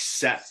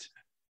accept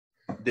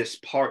this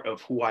part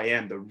of who I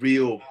am, the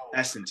real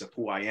essence of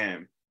who I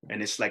am?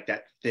 And it's like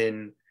that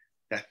thin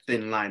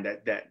line,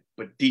 that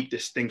but deep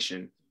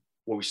distinction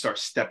where we start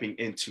stepping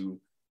into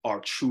our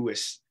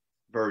truest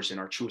version,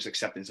 our truest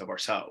acceptance of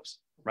ourselves,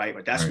 right?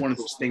 But that's one of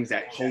those things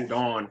that hold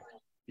on,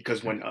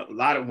 because when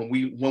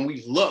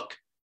we look,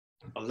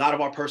 a lot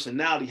of our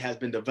personality has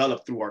been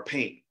developed through our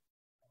pain.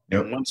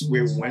 And once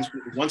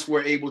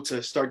we're able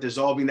to start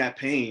dissolving that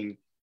pain,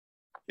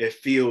 it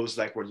feels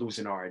like we're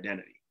losing our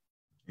identity.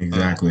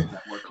 Exactly.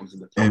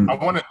 And I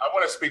want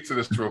to speak to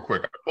this real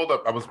quick.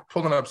 I was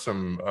pulling up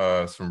some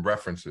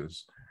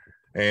references,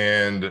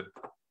 and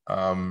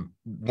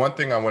one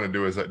thing I want to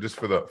do is just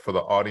for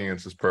the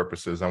audience's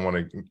purposes, I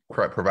want to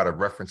provide a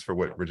reference for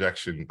what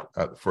rejection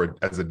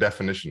as a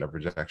definition of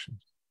rejection.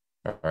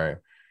 All right.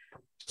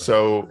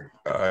 So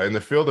in the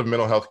field of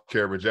mental health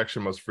care,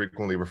 rejection most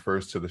frequently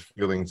refers to the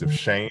feelings of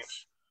shame,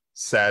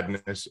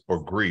 sadness,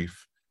 or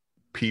grief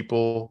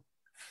people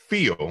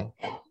feel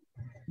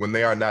when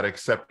they are not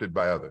accepted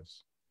by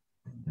others.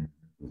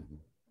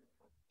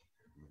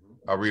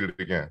 I'll read it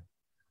again.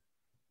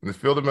 In the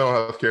field of mental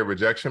health care,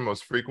 rejection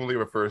most frequently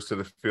refers to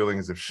the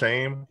feelings of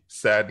shame,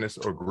 sadness,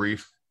 or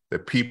grief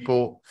that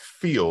people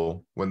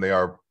feel when they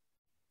are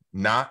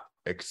not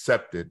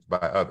accepted by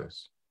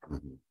others.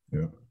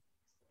 Yeah.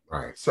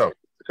 Right. So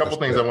a couple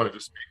things I wanted to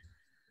speak.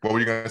 What were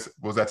you going to say?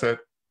 What was that said?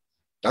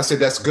 I said,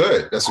 that's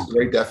good. That's a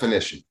great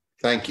definition.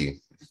 Thank you.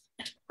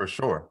 For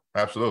sure.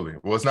 Absolutely.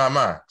 Well, it's not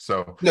mine.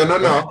 So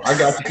no. I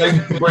got to thank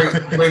you for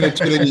bringing it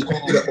to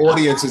the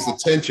audience's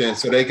attention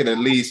so they can at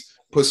least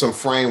put some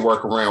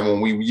framework around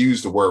when we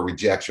use the word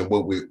rejection,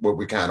 what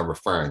we're kind of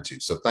referring to.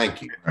 So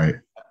thank you. Right.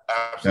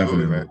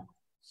 Absolutely, man.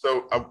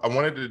 So I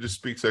wanted to just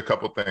speak to a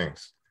couple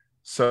things.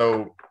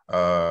 So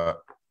I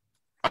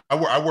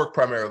work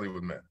primarily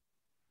with men.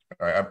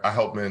 All right. I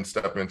help men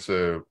step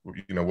into,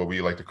 what we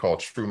like to call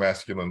true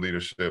masculine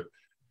leadership,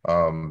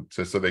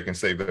 so they can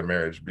save their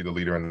marriage, be the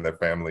leader in their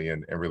family,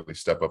 and really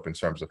step up in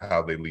terms of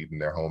how they lead in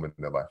their home and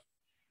in their life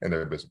and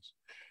their business.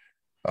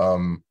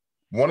 One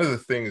of the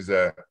things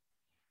that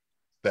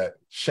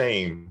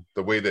shame,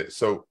 the way that,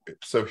 so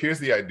here's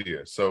the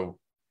idea. So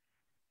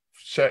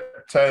Ted,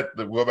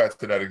 we'll go back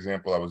to that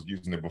example. I was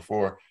using it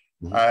before.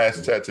 I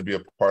asked Ted to be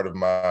a part of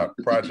my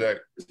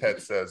project.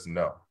 Ted says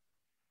no,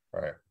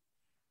 right?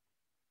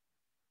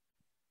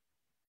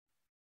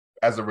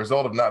 As a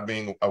result of not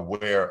being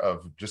aware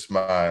of just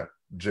my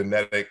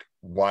genetic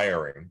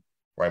wiring,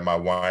 right? My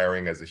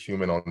wiring as a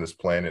human on this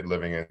planet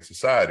living in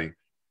society,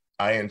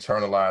 I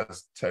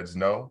internalized Ted's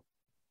no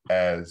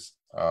as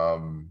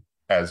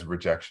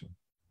rejection.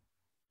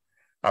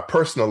 I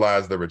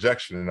personalize the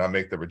rejection, and I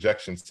make the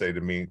rejection say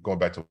to me, going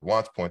back to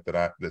Juan's point,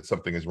 that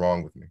something is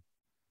wrong with me.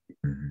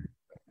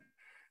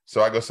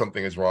 So I go,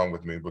 something is wrong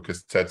with me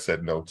because Ted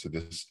said no to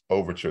this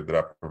overture that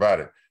I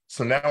provided.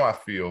 So now I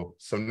feel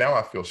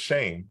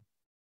shame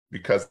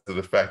because of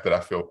the fact that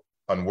I feel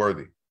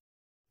unworthy,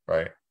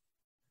 right?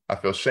 I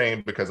feel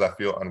shame because I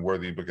feel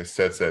unworthy because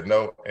Ted said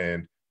no,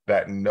 and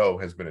that no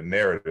has been a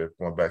narrative.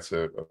 Going back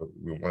to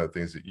one of the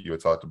things that you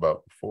had talked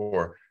about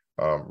before,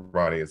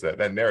 Ronnie, is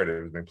that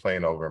narrative has been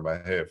playing over in my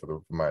head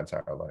for my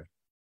entire life.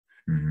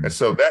 Mm-hmm. And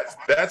so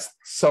that's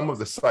some of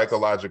the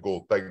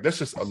psychological, like that's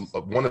just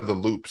one of the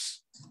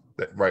loops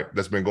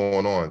that's been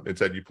going on.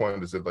 It's at you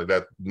pointed is that like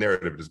that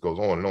narrative just goes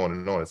on and on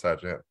and on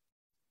inside your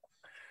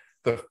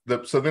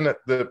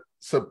head.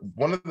 So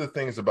one of the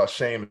things about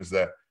shame is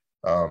that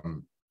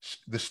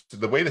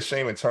the way the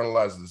shame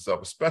internalizes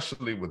itself,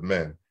 especially with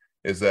men,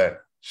 is that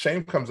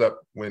shame comes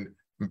up when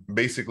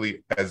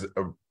basically as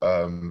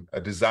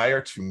a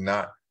desire to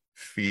not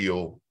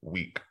feel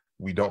weak.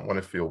 We don't want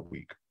to feel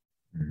weak.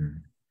 Mm-hmm.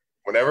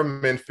 Whenever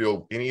men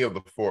feel any of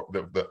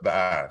the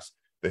I's,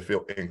 they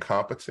feel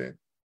incompetent,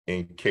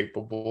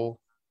 incapable,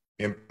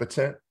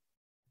 impotent,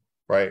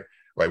 right?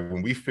 Like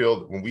when we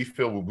feel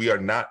we are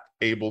not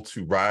able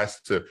to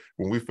rise to,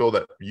 when we feel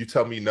that you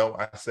tell me no,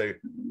 I say,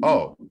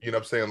 oh, you know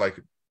what I'm saying? Like,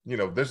 you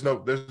know, there's no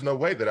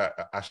way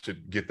that I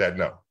should get that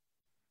no.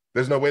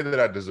 There's no way that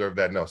I deserve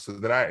that no. So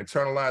then I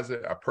internalize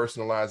it, I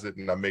personalize it,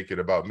 and I make it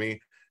about me.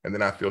 And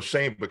then I feel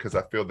shame because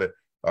I feel that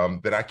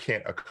that I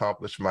can't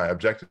accomplish my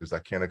objectives. I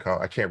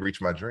can't reach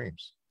my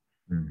dreams,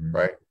 mm-hmm.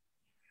 right?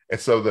 And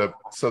so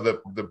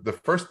the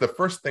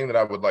first thing that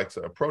I would like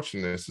to approach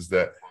in this is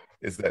that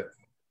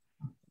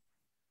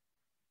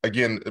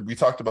again, we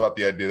talked about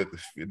the idea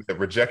that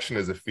rejection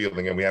is a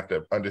feeling, and we have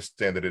to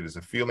understand that it is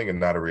a feeling and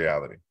not a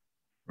reality.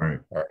 Right.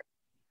 All right.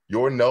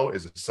 Your no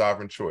is a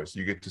sovereign choice.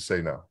 You get to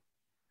say no.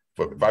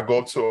 But if I go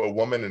up to a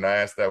woman and I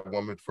ask that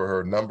woman for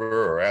her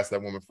number or ask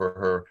that woman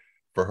for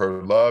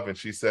her love and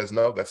she says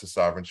no, that's a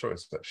sovereign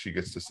choice that she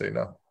gets to say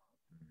no.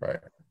 Right.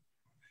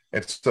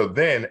 And so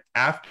then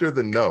after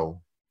the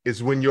no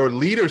is when your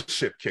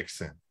leadership kicks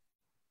in.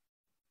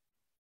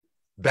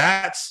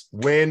 That's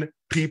when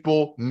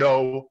people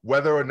know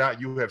whether or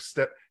not you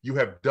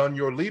have done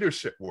your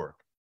leadership work.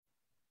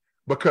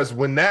 Because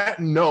when that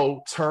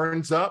no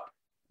turns up,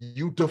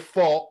 you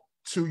default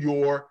to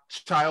your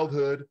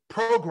childhood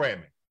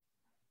programming.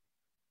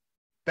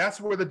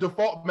 That's where the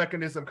default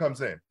mechanism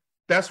comes in.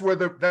 That's where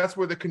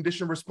the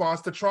conditioned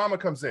response to trauma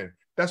comes in.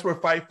 That's where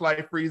fight,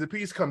 flight, freeze, and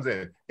peace comes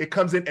in. It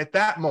comes in at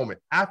that moment,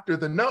 after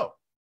the no.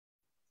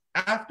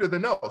 After the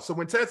no. So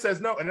when Ted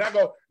says no, and I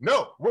go,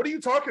 no, what are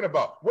you talking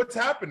about? What's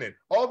happening?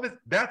 All this,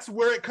 that's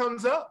where it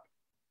comes up.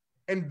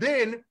 And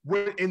then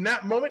when in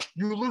that moment,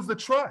 you lose the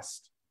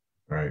trust.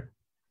 Right.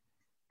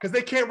 Because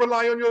they can't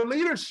rely on your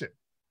leadership.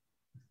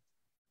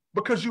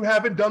 Because you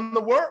haven't done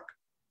the work.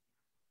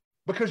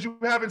 Because you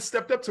haven't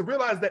stepped up to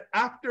realize that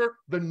after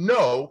the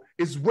no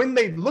is when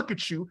they look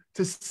at you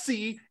to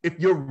see if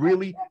you're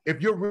really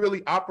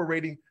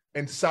operating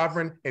and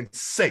sovereign and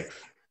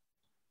safe,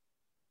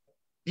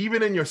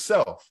 even in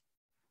yourself.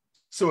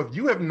 So if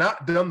you have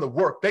not done the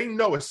work, they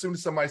know as soon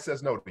as somebody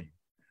says no to you.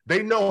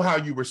 They know how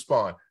you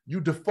respond.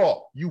 You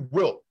default, you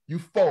wilt, you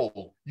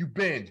fold, you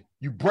bend,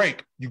 you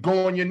break, you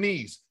go on your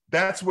knees.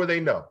 That's where they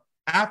know.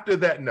 After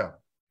that no.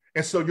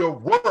 And so your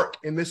work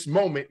in this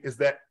moment is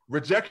that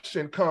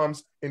rejection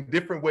comes in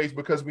different ways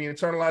because we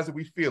internalize it,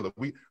 we feel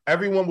it.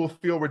 Everyone will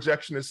feel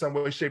rejection in some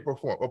way, shape, or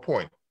form or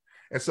point.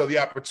 And so the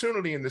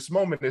opportunity in this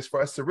moment is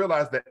for us to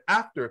realize that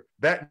after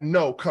that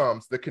no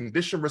comes, the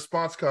conditioned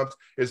response comes,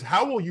 is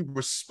how will you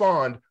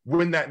respond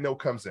when that no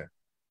comes in?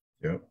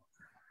 Yep.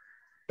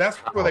 That's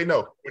where they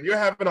know. When you're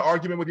having an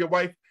argument with your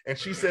wife and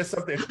she says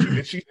something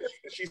and she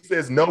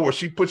says no, or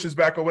she pushes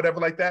back or whatever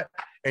like that,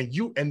 and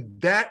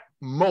that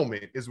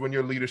moment is when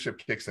your leadership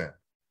kicks in.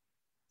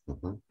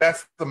 Mm-hmm.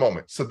 That's the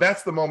moment. So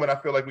that's the moment I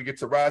feel like we get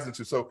to rise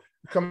into. So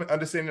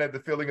understanding that the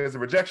feeling is a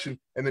rejection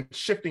and then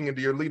shifting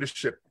into your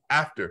leadership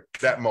after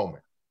that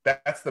moment.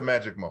 That's the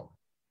magic moment.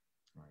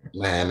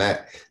 Man, I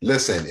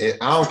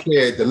don't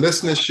care. The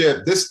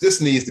listenership,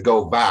 this needs to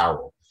go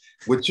viral.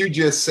 What you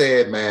just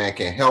said, man,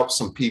 can help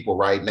some people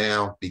right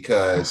now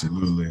because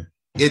absolutely.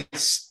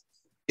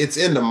 It's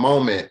in the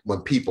moment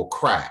when people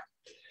crack,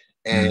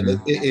 and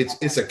mm-hmm.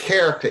 it's a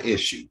character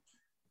issue,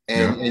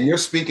 and you're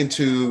speaking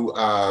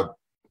to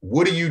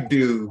what do you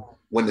do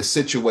when the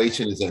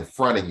situation is in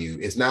front of you?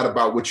 It's not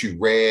about what you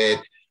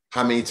read,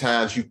 how many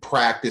times you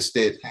practiced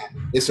it.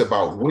 It's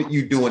about what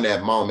you do in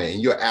that moment,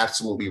 and you're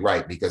absolutely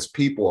right because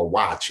people are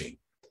watching,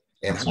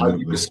 and absolutely. How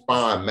you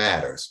respond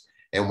matters.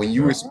 And when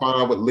you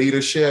respond with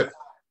leadership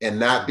and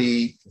not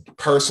be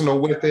personal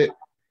with it,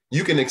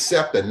 you can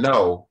accept a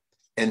no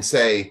and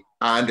say,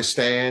 I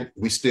understand,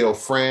 we still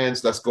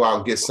friends. Let's go out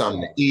and get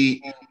something to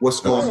eat. What's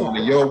going on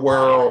in your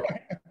world?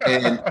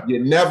 And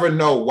you never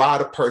know why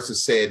the person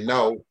said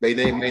no. They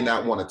may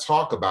not want to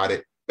talk about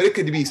it, but it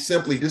could be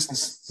simply just the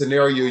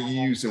scenario you're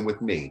using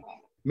with me.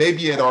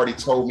 Maybe you had already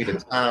told me the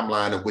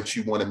timeline of which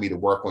you wanted me to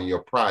work on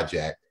your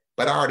project,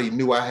 but I already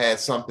knew I had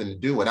something to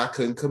do and I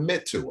couldn't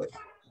commit to it.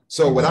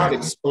 So without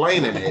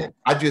explaining it,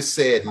 I just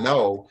said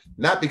no,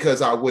 not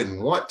because I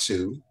wouldn't want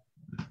to.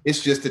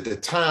 It's just that the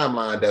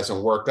timeline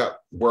doesn't work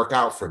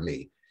out for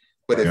me.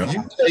 But if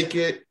you take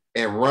it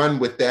and run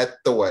with that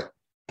thought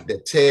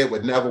that Ted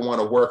would never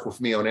want to work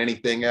with me on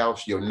anything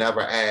else, you'll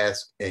never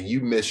ask, and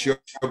you miss your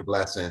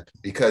blessing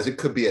because it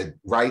could be a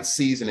right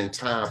season and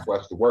time for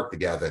us to work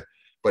together.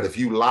 But if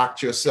you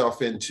locked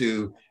yourself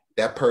into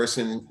that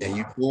person and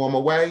you threw them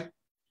away,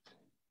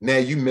 now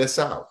you miss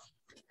out.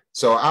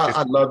 So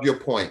I love your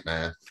point,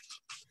 man.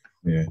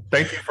 Yeah.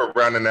 Thank you for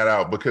rounding that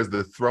out, because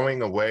the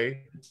throwing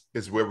away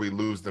is where we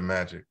lose the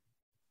magic.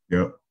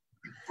 Yep.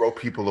 We throw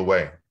people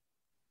away.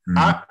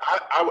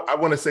 I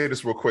want to say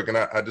this real quick, and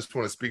I just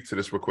want to speak to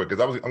this real quick,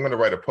 because I'm going to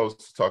write a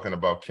post talking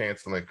about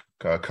canceling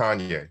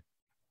Kanye.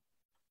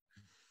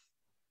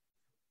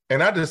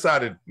 And I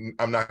decided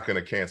I'm not going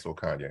to cancel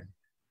Kanye.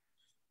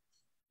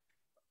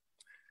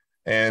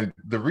 And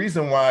the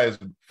reason why is,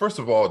 first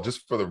of all,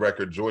 just for the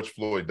record, George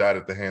Floyd died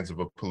at the hands of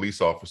a police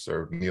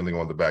officer kneeling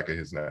on the back of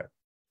his neck.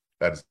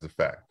 That is the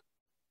fact,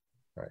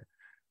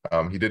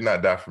 right? He did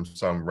not die from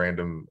some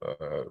random,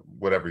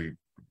 whatever he,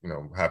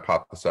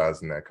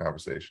 hypothesized in that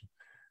conversation.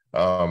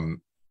 But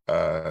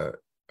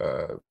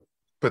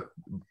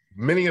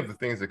many of the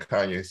things that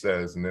Kanye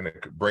says, and then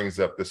it brings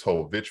up this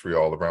whole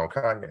vitriol around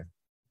Kanye.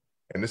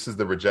 And this is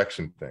the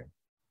rejection thing,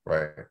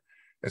 right?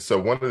 And so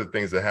one of the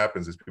things that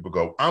happens is people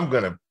go, I'm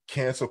going to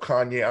cancel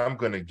Kanye. I'm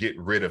going to get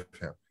rid of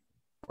him,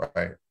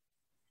 right?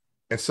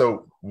 And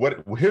so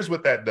here's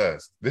what that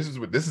does. This is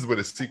what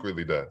it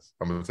secretly does.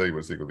 I'm going to tell you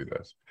what it secretly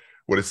does.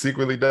 What it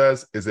secretly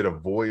does is it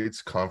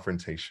avoids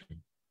confrontation.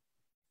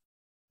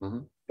 Mm-hmm.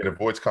 It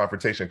avoids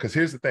confrontation, because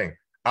here's the thing.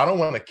 I don't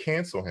want to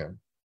cancel him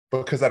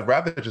because I'd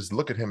rather just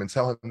look at him and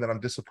tell him that I'm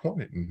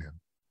disappointed in him.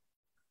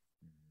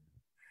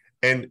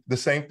 And the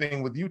same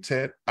thing with you,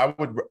 Ted. I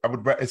would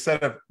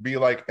instead of being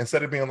like,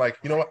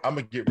 you know what, I'm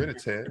gonna get rid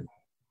of Ted,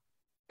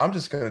 I'm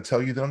just gonna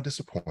tell you that I'm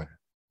disappointed.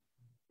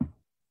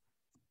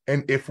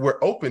 And if we're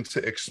open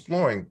to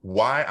exploring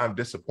why I'm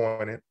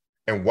disappointed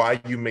and why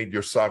you made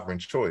your sovereign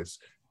choice,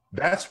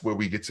 that's where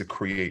we get to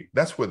create.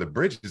 That's where the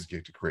bridges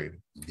get to create.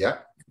 Yeah.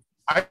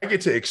 I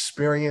get to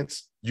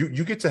experience, you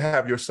get to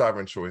have your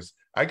sovereign choice.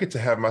 I get to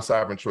have my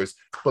sovereign choice,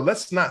 but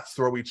let's not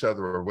throw each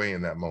other away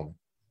in that moment.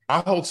 I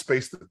hold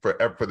space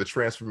for the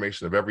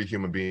transformation of every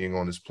human being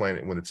on this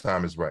planet when the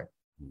time is right.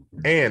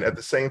 And at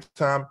the same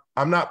time,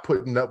 I'm not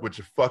putting up with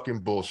your fucking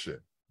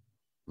bullshit,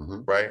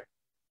 right?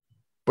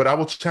 But I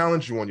will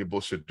challenge you on your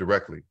bullshit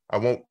directly. I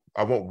won't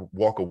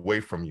walk away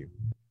from you.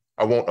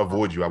 I won't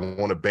avoid you. I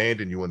won't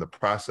abandon you in the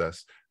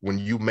process when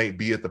you may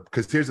be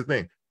because here's the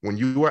thing, when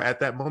you are at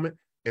that moment,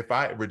 if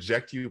I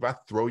reject you, if I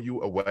throw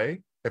you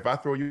away,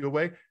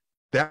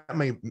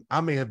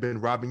 I may have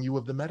been robbing you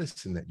of the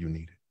medicine that you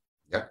needed.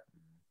 Yeah.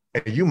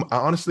 And you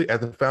honestly,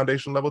 at the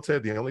foundation level,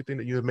 Ted, the only thing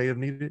that you may have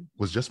needed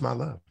was just my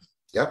love.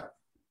 Yep.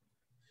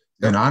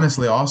 And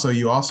honestly,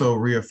 you also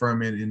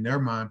reaffirm it in their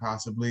mind,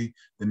 possibly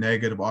the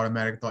negative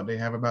automatic thought they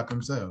have about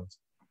themselves.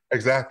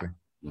 Exactly.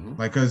 Mm-hmm.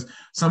 Like, because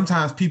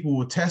sometimes people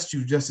will test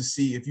you just to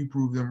see if you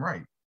prove them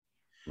right.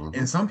 Mm-hmm.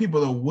 And some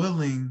people are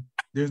willing,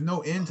 there's no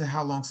end to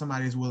how long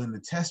somebody is willing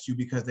to test you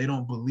because they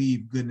don't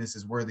believe goodness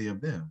is worthy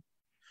of them.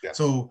 Yes.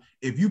 So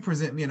if you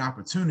present me an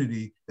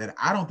opportunity that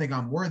I don't think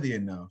I'm worthy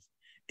enough,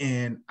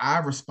 and I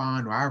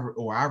respond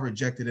or I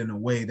reject it in a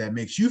way that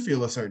makes you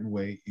feel a certain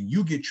way, and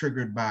you get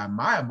triggered by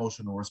my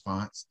emotional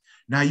response,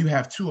 now you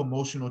have two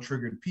emotional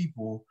triggered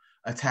people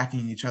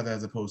attacking each other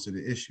as opposed to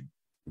the issue.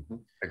 Mm-hmm.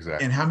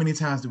 Exactly. And how many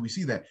times do we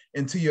see that?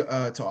 And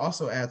to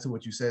also add to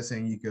what you said,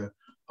 Sanyika,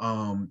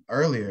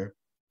 earlier,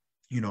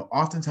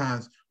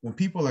 oftentimes when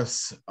people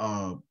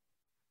are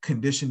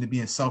conditioned to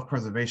be in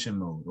self-preservation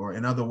mode, or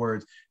in other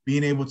words,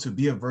 being able to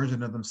be a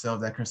version of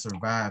themselves that can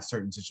survive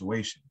certain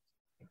situations.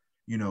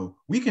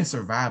 We can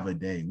survive a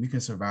day, we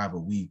can survive a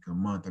week, a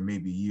month, or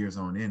maybe years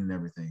on end and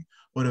everything.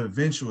 But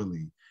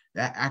eventually,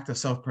 that act of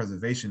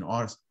self-preservation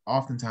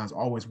oftentimes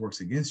always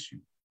works against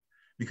you.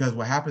 Because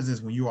what happens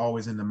is when you're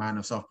always in the mind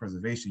of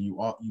self-preservation, you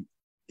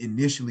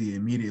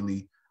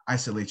immediately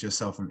isolate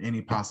yourself from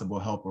any possible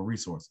help or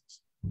resources.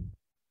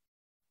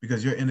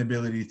 Because your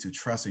inability to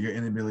trust, or your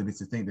inability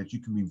to think that you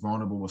can be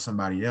vulnerable with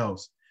somebody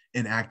else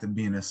in act of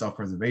being in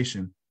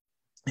self-preservation.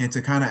 And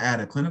to kind of add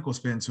a clinical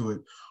spin to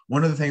it,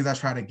 one of the things I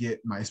try to get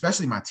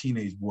especially my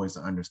teenage boys to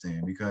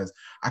understand, because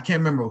I can't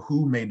remember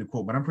who made the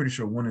quote, but I'm pretty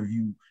sure one of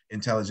you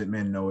intelligent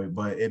men know it,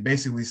 but it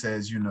basically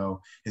says,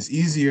 it's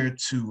easier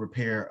to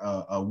repair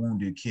a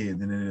wounded kid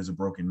than it is a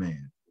broken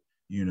man,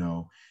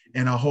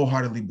 and I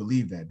wholeheartedly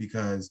believe that,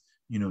 because,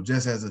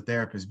 just as a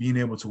therapist, being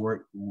able to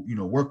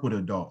work with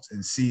adults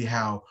and see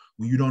how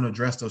when you don't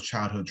address those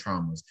childhood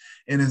traumas,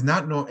 and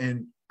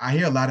and I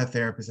hear a lot of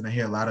therapists and I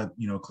hear a lot of,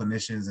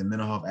 clinicians and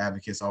mental health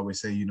advocates always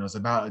say, it's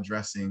about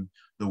addressing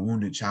the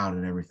wounded child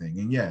and everything.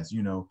 And yes,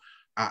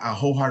 I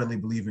wholeheartedly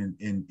believe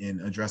in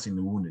addressing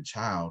the wounded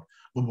child.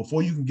 But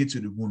before you can get to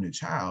the wounded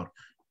child,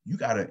 you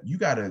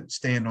gotta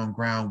stand on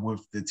ground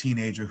with the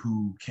teenager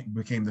who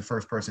became the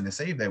first person to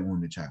save that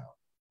wounded child.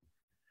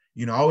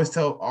 I always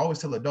tell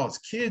adults,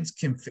 kids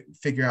can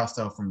figure out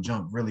stuff from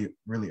jump really,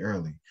 really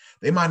early.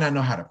 They might not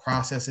know how to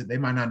process it. They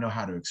might not know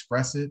how to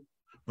express it,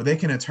 but they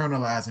can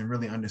internalize and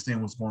really understand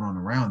what's going on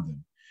around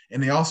them.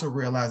 And they also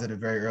realize at a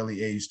very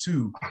early age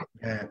too,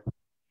 that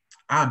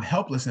I'm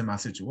helpless in my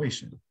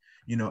situation.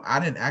 You know, I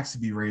didn't ask to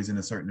be raised in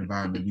a certain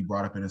environment, be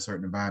brought up in a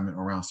certain environment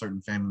around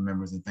certain family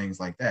members and things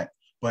like that.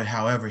 But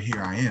however,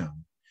 here I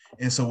am.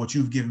 And so what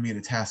you've given me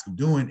the task of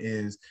doing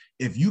is,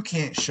 if you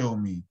can't show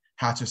me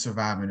how to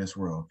survive in this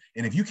world,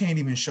 and if you can't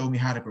even show me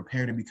how to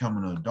prepare to become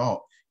an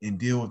adult and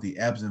deal with the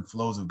ebbs and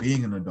flows of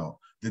being an adult,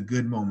 the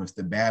good moments,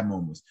 the bad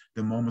moments,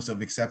 the moments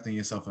of accepting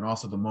yourself, and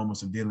also the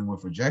moments of dealing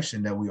with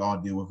rejection that we all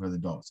deal with as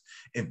adults.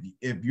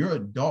 If your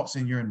adults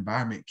in your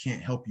environment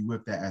can't help you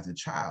with that as a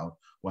child,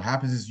 what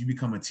happens is you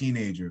become a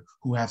teenager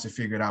who has to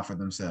figure it out for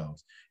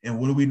themselves. And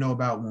what do we know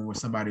about when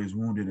somebody is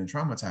wounded and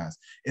traumatized?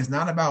 It's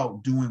not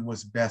about doing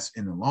what's best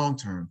in the long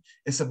term.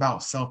 It's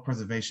about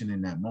self-preservation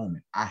in that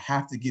moment. I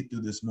have to get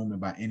through this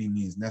moment by any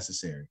means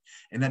necessary.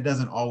 And that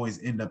doesn't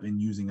always end up in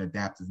using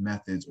adaptive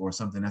methods or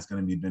something that's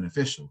going to be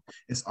beneficial.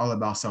 It's all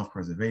about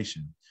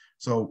self-preservation.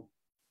 So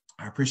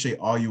I appreciate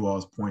all you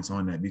all's points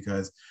on that,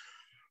 because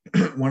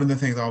one of the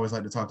things I always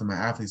like to talk to my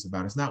athletes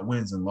about, it's not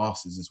wins and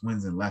losses, it's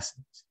wins and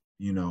lessons.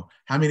 You know,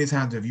 how many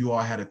times have you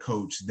all had a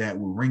coach that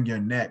would wring your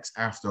necks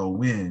after a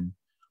win,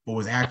 but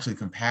was actually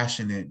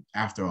compassionate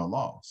after a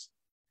loss?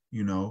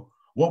 You know,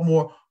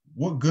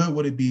 what good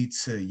would it be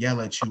to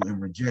yell at you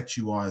and reject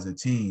you all as a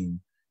team?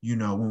 You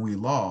know, when we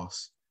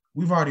lost,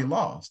 we've already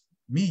lost.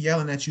 Me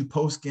yelling at you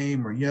post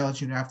game or yell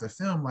at you after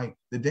film, like,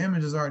 the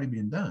damage has already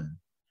been done.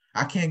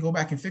 I can't go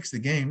back and fix the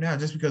game now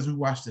just because we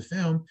watched the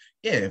film.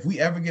 Yeah, if we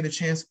ever get a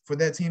chance for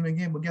that team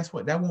again, but guess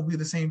what? That won't be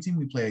the same team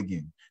we play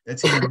again. That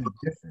team will be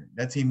different.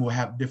 That team will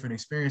have different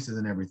experiences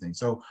and everything.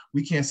 So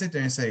we can't sit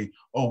there and say,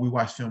 oh, we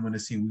watched film on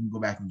this team, we can go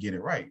back and get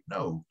it right.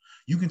 No,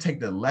 you can take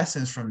the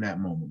lessons from that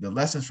moment, the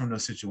lessons from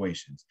those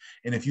situations.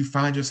 And if you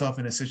find yourself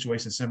in a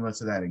situation similar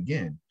to that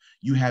again,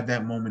 you have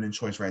that moment and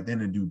choice right then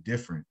to do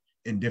different,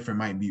 and different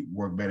might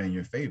work better in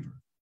your favor.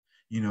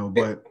 You know,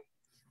 but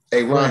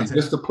hey, Ron,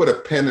 just to put a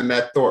pin in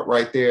that thought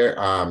right there,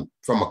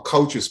 from a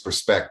coach's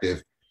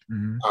perspective,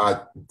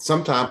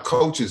 sometimes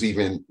coaches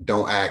even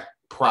don't act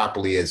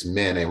properly as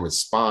men and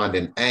respond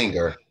in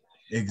anger.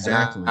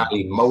 Exactly. Not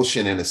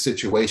emotion in a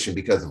situation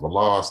because of a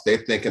loss. They're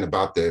thinking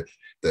about the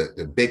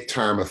big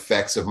term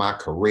effects of my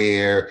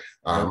career,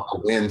 my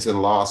wins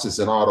and losses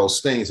and all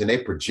those things. And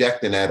they're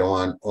projecting that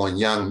on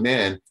young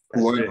men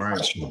who are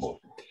impressionable.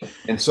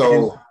 And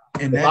so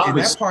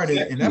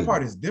that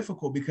part is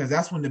difficult, because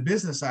that's when the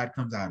business side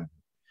comes out of it.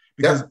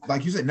 Because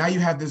like you said, now you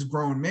have this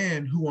grown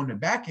man who on the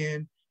back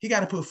end, he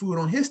got to put food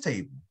on his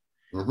table.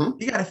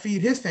 He got to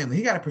feed his family.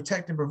 He got to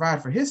protect and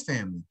provide for his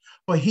family.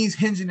 But he's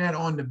hinging that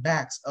on the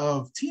backs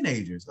of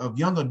teenagers, of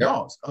young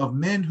adults, of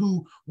men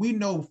who we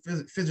know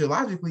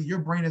physiologically your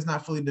brain is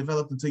not fully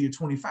developed until you're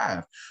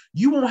 25.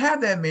 You won't have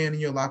that man in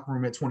your locker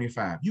room at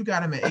 25. You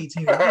got him at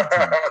 18 or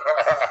 19.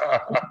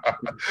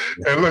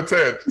 And look,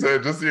 Ted,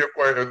 just to your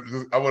point,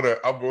 I'm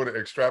going to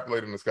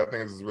extrapolate on this. I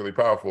think this is really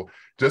powerful.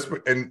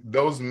 And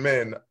those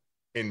men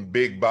in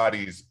big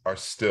bodies are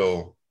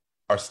still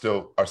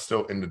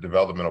in the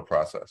developmental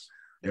process.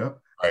 Yep.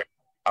 Right.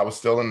 I was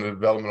still in the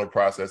developmental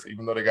process,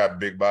 even though they got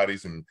big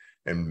bodies and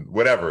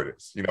whatever it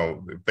is, you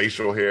know,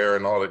 facial hair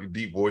and all the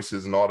deep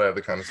voices and all that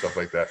other kind of stuff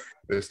like that.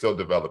 They're still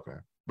developing.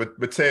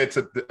 But Ted,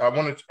 I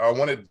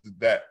wanted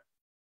that,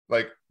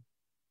 like,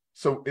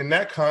 so in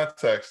that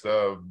context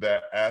of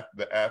the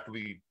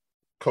athlete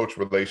coach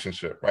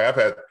relationship, right? I've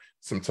had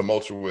some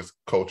tumultuous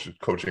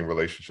coaching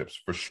relationships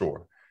for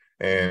sure.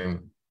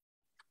 And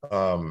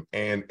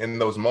in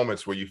those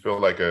moments where you feel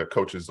like a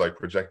coach is like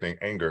projecting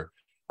anger,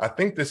 I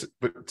think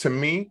but to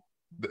me,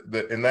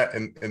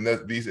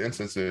 these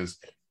instances,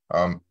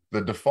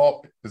 the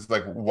default is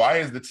like, why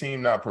is the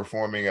team not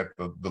performing at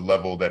the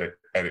level that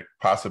it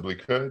possibly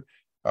could?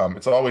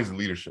 It's always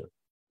leadership.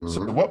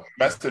 So what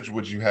message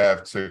would you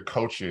have to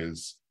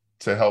coaches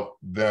to help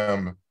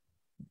them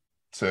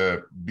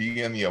to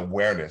be in the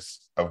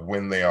awareness of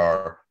when they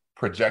are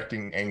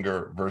projecting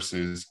anger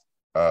versus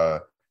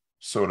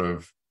sort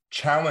of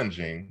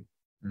challenging,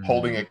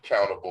 holding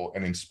accountable,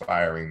 and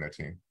inspiring their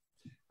team?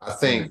 I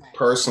think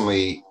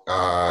personally,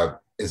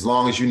 as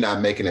long as you're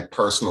not making it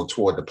personal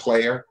toward the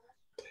player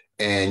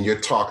and you're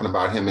talking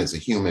about him as a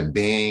human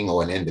being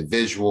or an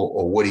individual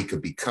or what he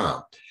could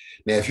become.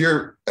 Now, if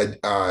you're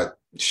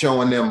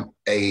showing them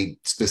a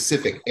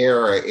specific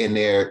error in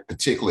their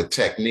particular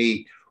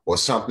technique or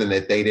something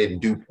that they didn't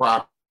do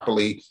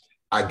properly,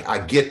 I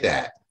get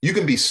that. You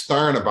can be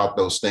stern about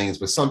those things,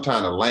 but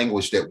sometimes the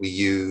language that we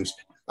use,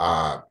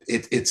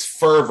 it's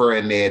fervor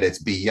in there that's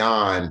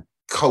beyond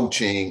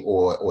coaching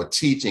or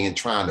teaching and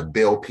trying to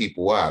build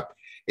people up.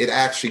 It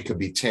actually could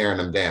be tearing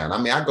them down. I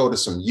mean, I go to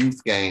some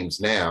youth games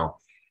now,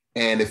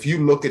 and if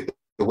you look at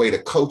the way the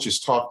coaches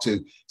talk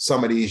to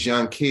some of these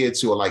young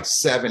kids who are like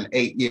 7,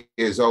 8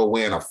 years old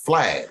wearing a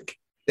flag,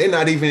 they're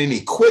not even in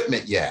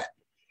equipment yet.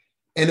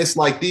 And it's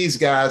like these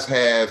guys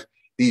have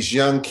these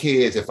young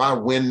kids. If I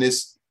win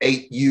this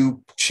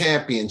 8U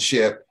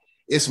championship,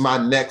 it's my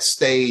next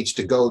stage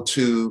to go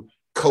to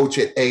coach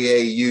at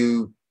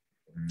AAU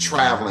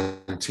traveling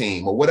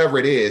team or whatever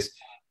it is.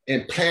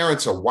 And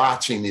parents are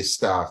watching this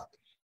stuff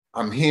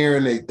I'm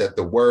hearing that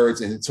the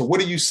words, and so what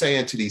are you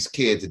saying to these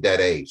kids at that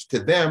age? To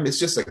them, it's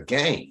just a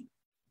game.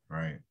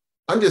 Right.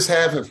 I'm just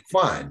having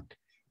fun.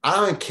 I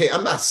don't care.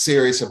 I'm not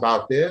serious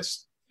about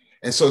this.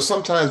 And so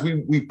sometimes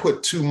we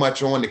put too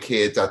much on the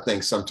kids, I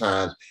think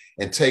sometimes,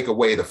 and take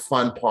away the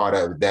fun part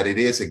of it, that it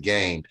is a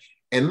game,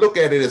 and look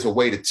at it as a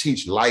way to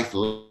teach life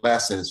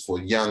lessons for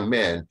young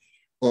men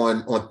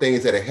on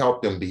things that have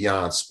helped them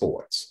beyond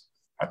sports.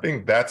 I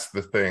think that's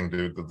the thing,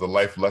 dude, the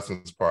life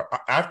lessons part.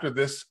 After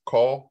this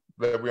call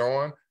that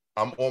we're on,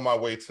 I'm on my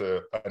way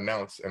to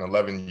announce an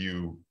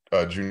 11U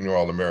junior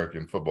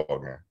All-American football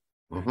game.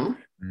 Mm-hmm.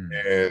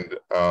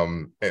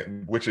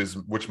 And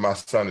which my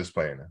son is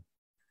playing in.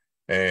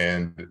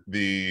 And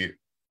the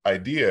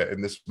idea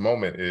in this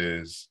moment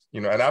is,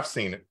 and I've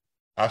seen it.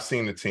 I've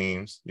seen the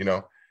teams,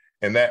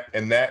 and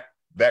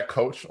that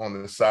coach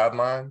on the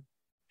sideline,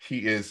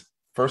 he is,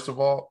 first of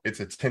all, it's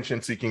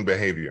attention-seeking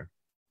behavior.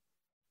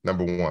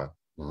 Number one,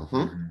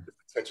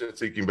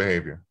 attention-seeking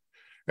behavior.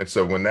 And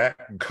so when that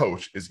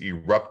coach is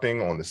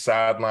erupting on the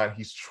sideline,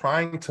 he's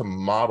trying to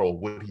model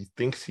what he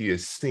thinks he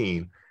has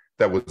seen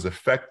that was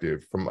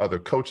effective from other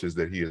coaches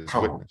that he has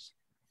witnessed.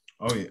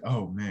 Oh yeah.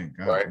 Oh man,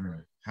 God. Right?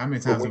 Man. How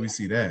many times do we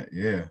see that?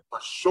 Yeah. For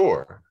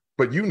sure.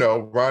 But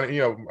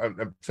Ronnie, I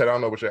said I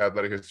don't know what your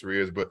athletic history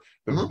is, but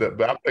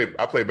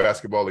I played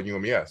basketball at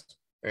UMES,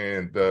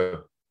 and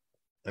the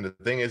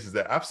thing is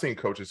that I've seen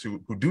coaches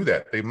who do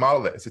that. They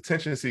model that. It's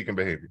attention-seeking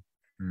behavior.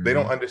 Mm-hmm. They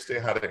don't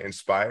understand how to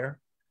inspire.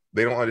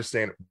 They don't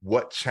understand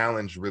what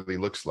challenge really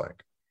looks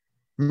like.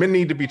 Men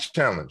need to be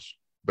challenged,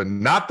 but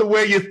not the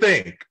way you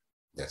think.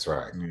 That's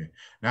right. Yeah.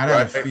 Not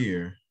out of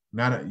fear.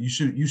 You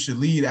should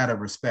lead out of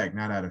respect,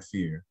 not out of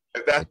fear.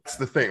 That's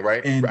the thing,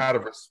 right? And out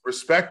of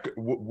respect,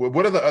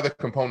 what are the other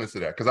components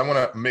of that? Because I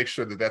want to make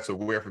sure that that's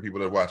aware for people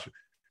that watch it.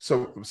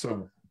 So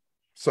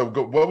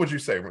what would you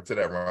say to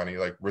that, Ronnie?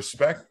 Like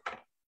respect,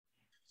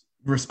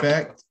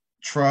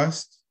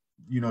 trust.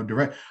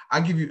 Direct.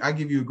 I give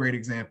you a great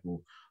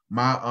example.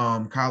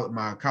 My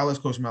college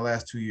coach, my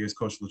last 2 years,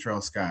 Coach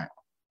Latrell Scott.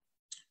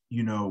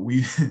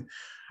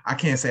 I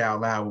can't say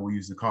out loud what we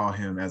used to call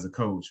him as a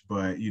coach,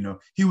 but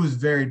he was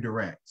very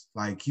direct.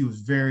 Like he was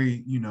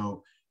very,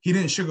 he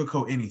didn't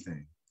sugarcoat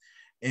anything.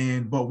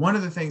 But one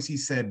of the things he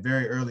said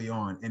very early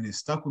on, and it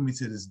stuck with me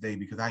to this day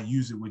because I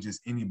use it with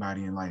just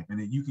anybody in life, and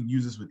you can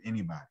use this with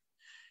anybody.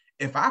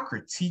 If I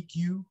critique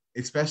you,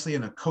 especially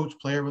in a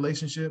coach-player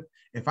relationship,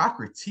 if I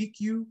critique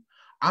you,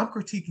 I'm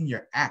critiquing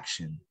your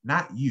action,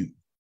 not you.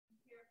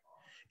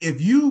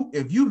 If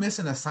you miss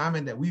an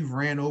assignment that we've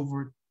ran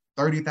over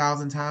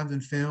 30,000 times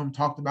in film,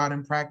 talked about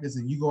in practice,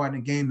 and you go out in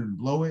a game and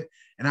blow it,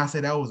 and I say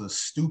that was a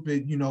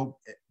stupid,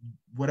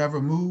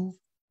 whatever move,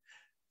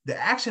 the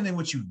action in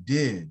what you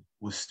did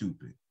was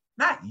stupid,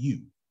 not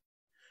you.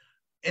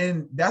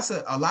 And that's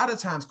a lot of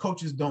times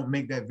coaches don't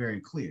make that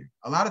very clear.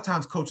 A lot of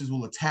times coaches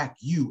will attack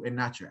you and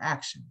not your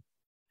action.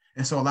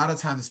 And so a lot of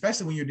times,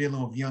 especially when you're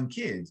dealing with young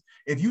kids,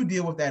 if you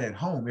deal with that at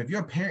home, if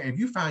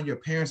you find your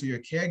parents or your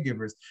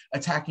caregivers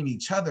attacking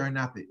each other and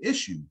not the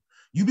issue,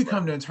 you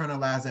become to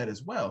internalize that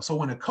as well. So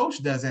when a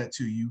coach does that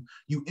to you,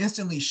 you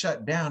instantly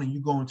shut down and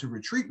you go into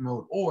retreat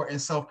mode or in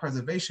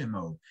self-preservation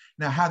mode.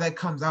 Now, how that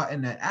comes out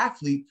in that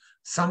athlete,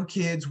 some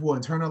kids will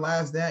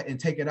internalize that and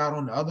take it out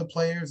on the other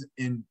players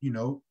and,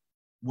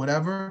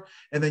 whatever.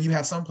 And then you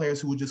have some players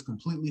who will just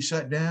completely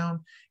shut down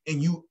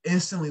and you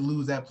instantly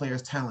lose that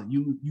player's talent.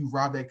 You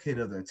rob that kid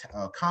of their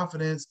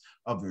confidence,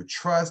 of their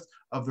trust,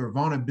 of their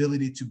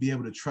vulnerability to be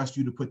able to trust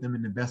you to put them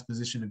in the best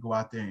position to go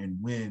out there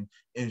and win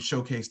and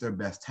showcase their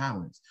best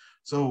talents.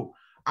 So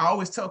I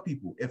always tell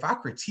people, if I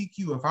critique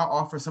you, if I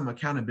offer some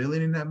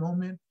accountability in that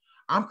moment,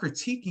 I'm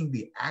critiquing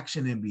the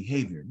action and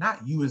behavior,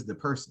 not you as the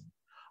person.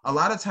 A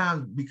lot of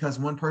times, because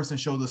one person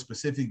shows a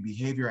specific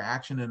behavior or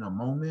action in a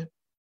moment,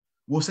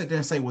 we'll sit there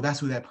and say, well, that's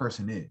who that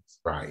person is.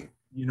 Right.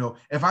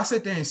 If I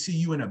sit there and see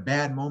you in a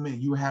bad moment,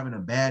 and you were having a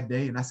bad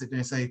day, and I sit there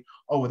and say,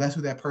 oh, well, that's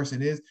who that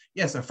person is.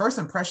 Yes, a first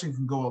impression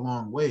can go a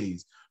long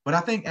ways. But I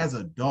think as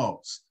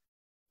adults,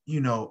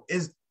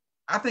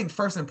 I think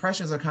first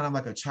impressions are kind of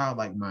like a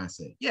childlike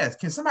mindset. Yes.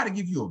 Can somebody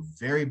give you a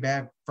very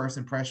bad first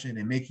impression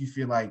and make you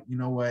feel like, you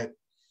know what,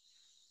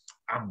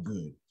 I'm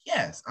good?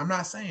 Yes, I'm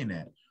not saying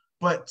that.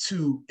 But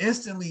to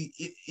instantly,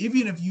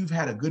 even if you've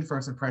had a good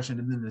first impression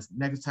and then the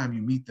next time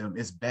you meet them,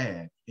 it's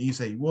bad. And you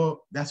say,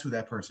 well, that's who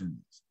that person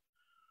is.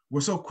 We're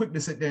so quick to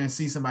sit there and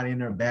see somebody in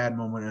their bad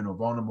moment and a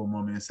vulnerable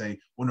moment and say,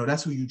 well, no,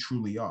 that's who you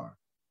truly are.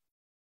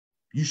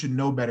 You should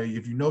know better.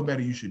 If you know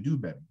better, you should do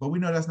better. But we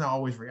know that's not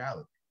always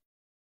reality.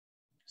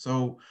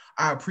 So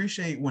I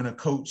appreciate when a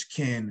coach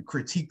can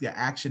critique the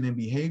action and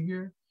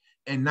behavior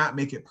and not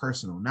make it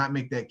personal, not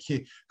make that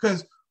kid.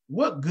 Because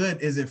what good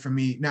is it for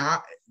me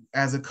now?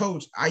 As a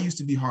coach, I used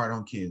to be hard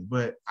on kids,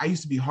 but I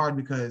used to be hard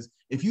because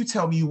if you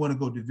tell me you want to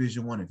go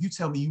Division I, if you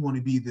tell me you want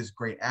to be this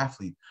great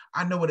athlete,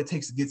 I know what it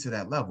takes to get to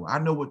that level. I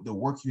know what the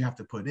work you have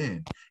to put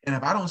in. And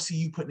if I don't see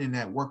you putting in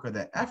that work or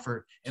that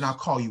effort, and I'll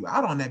call you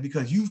out on that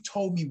because you've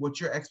told me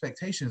what your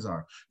expectations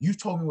are.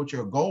 You've told me what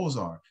your goals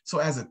are. So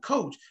as a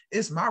coach,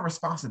 it's my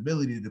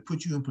responsibility to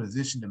put you in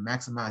position to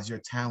maximize your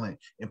talent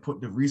and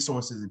put the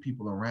resources and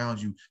people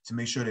around you to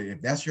make sure that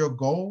if that's your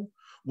goal,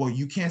 well,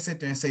 you can't sit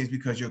there and say it's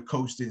because your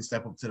coach didn't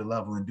step up to the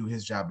level and do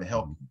his job to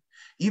help you.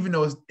 Even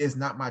though it's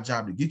not my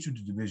job to get you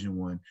to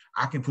Division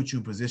I can put you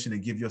in position to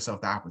give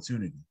yourself the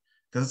opportunity,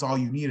 because that's all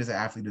you need as an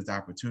athlete is the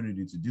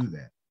opportunity to do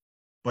that.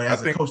 But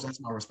as a coach, that's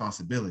my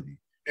responsibility.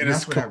 And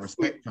that's where that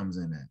respect comes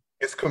in at.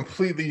 It's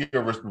completely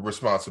your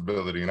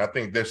responsibility. And I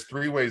think there's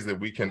 3 ways that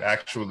we can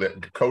actually,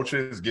 that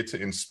coaches get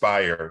to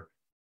inspire,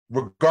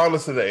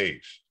 regardless of the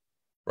age,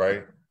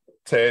 right?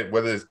 Ted,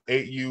 whether it's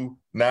 8U,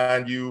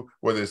 9U,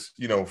 whether it's,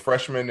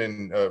 freshman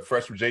and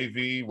freshman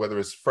JV, whether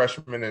it's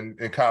freshman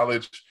in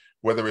college,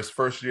 whether it's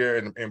first year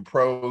in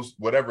pros,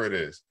 whatever it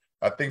is.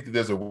 I think that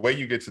there's a way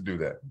you get to do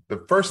that.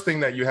 The first thing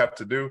that you have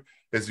to do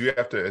is you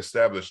have to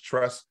establish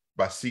trust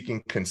by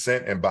seeking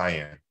consent and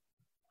buy-in,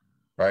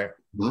 right?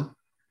 Mm-hmm.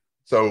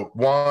 So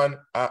Juan,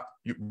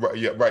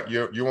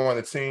 you're on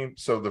the team.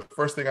 So the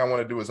first thing I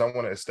want to do is I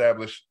want to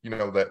establish,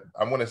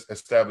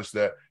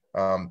 that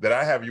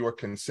I have your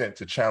consent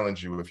to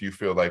challenge you if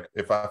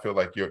I feel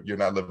like you're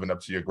not living up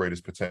to your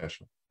greatest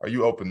potential. Are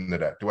you open to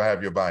that? Do I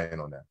have your buy-in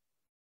on that?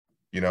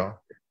 Yeah.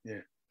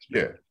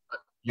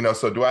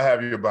 So do I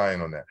have your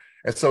buy-in on that?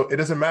 And so it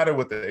doesn't matter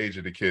what the age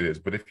of the kid is,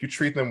 but if you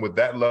treat them with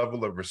that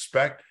level of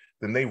respect,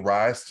 then they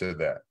rise to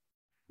that.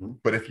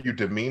 But if you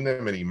demean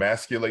them and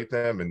emasculate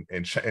them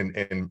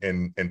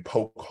and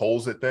poke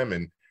holes at them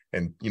and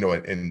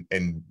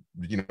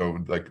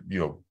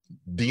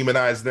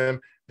demonize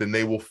them, then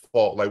they will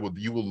fall.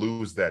 You will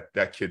lose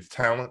that kid's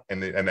talent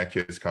and that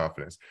kid's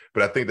confidence.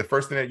 But I think the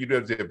first thing that you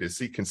do is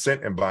seek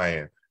consent and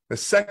buy-in. The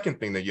second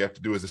thing that you have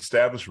to do is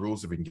establish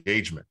rules of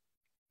engagement.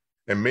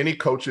 And many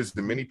coaches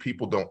and many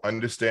people don't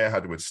understand how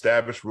to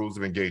establish rules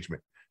of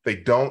engagement. They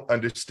don't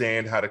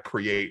understand how to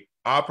create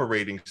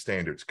operating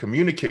standards,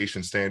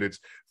 communication standards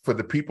for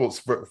the people,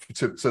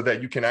 so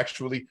that you can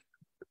actually,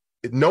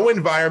 no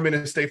environment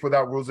is safe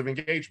without rules of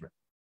engagement.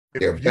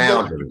 There are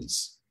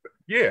boundaries.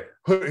 Yeah.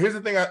 Here's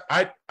the thing.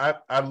 I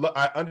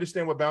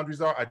understand what boundaries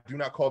are. I do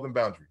not call them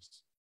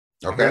boundaries.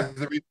 Okay. Here's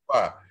the reason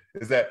why.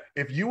 Is that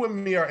if you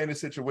and me are in a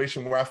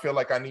situation where I feel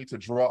like I need to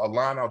draw a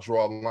line, I'll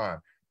draw a line.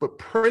 But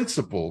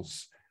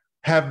principles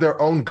have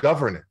their own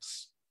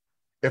governance.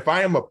 If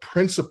I am a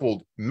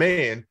principled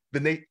man,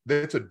 then it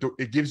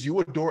gives you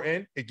a door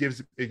in. It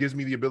gives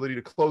me the ability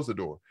to close the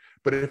door.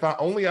 But if I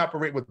only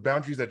operate with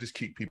boundaries, that just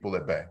keep people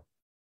at bay,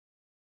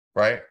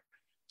 right?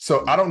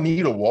 So I don't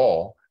need a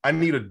wall. I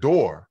need a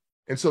door.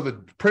 And so the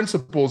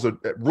principles of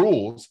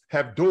rules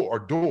have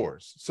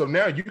doors. So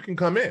now you can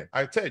come in.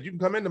 Ted, you can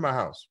come into my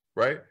house,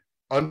 right?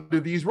 Under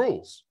these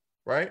rules,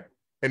 right?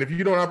 And if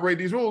you don't operate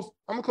these rules,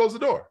 I'm gonna close the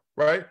door,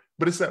 right?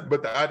 But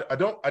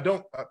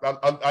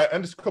I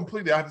understand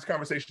completely. I have this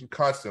conversation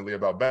constantly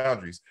about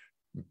boundaries.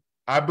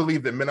 I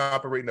believe that men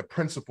operate in a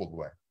principled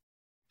way.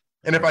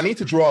 And if I need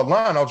to draw a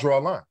line, I'll draw a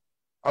line.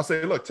 I'll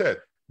say, look, Ted,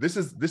 this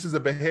is a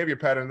behavior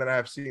pattern that I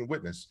have seen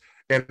witness.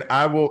 And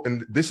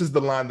this is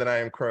the line that I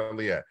am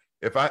currently at.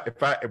 If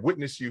I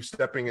witness you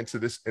stepping into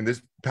this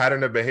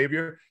pattern of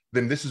behavior,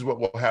 then this is what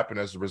will happen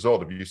as a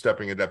result of you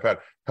stepping in that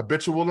pattern.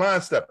 Habitual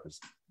line steppers.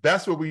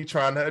 That's what we're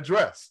trying to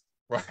address,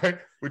 right?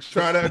 We're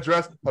trying to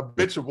address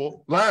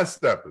habitual line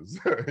steppers.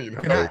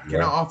 Can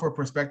I offer a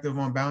perspective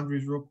on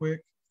boundaries real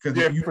quick?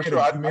 Yeah, for sure.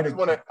 I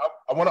want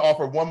to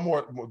offer one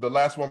more, the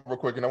last one real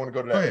quick, and I want to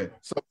go to that.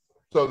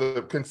 Go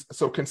ahead.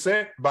 So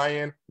consent,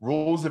 buy-in,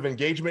 rules of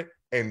engagement,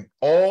 and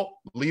all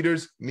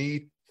leaders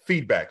need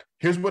feedback.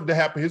 Here's what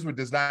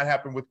does not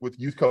happen with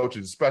youth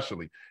coaches,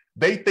 especially.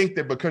 They think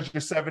that because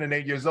you're 7 and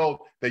 8 years old,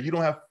 that you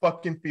don't have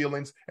fucking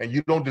feelings and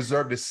you don't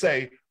deserve to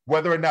say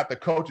whether or not the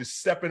coach is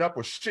stepping up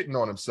or shitting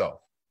on himself.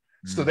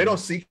 Mm-hmm. So they don't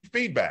seek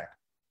feedback.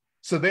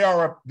 So they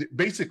are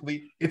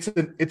basically it's a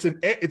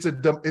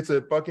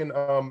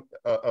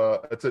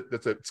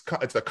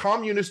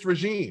communist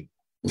regime.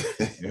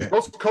 Yeah.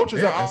 Those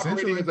coaches are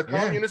operating as a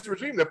communist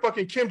regime. They're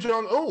fucking Kim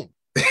Jong-un.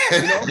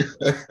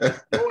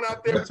 Going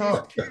out there with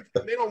these kids,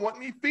 and they don't want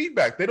any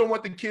feedback. They don't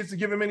want the kids to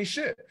give them any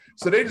shit.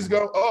 So they just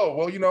go, oh,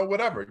 well,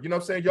 whatever. You know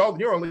what I'm saying?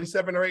 You're only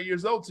 7 or 8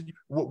 years old. So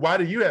why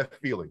do you have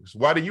feelings?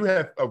 Why do you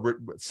have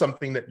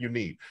something that you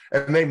need?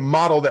 And they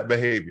model that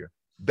behavior.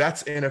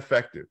 That's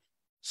ineffective.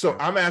 So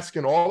I'm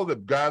asking all of the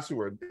guys who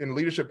are in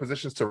leadership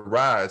positions to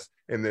rise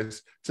in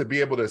this, to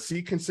be able to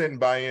seek consent and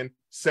buy-in,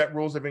 set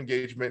rules of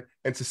engagement,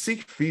 and to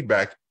seek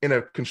feedback in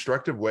a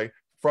constructive way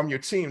from your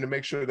team to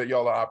make sure that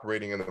y'all are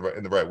operating in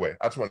the right way.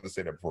 I just wanted to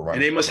say that before.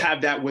 And they must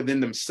have that within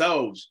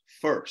themselves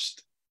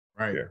first.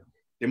 Right. Yeah.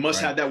 They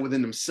must have that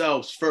within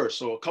themselves first.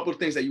 So a couple of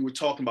things that you were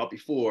talking about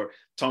before,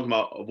 talking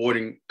about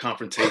avoiding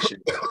confrontation,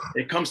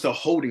 it comes to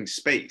holding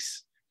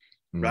space.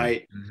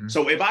 right?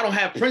 So if I don't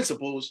have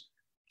principles,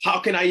 how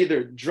can I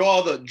either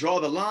draw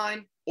the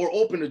line or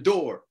open the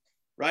door,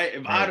 right?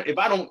 If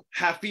I don't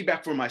have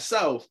feedback for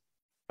myself,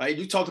 right?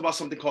 You talked about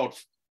something called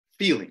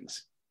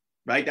feelings,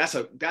 right? That's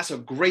a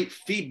great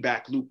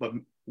feedback loop, but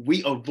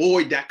we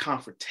avoid that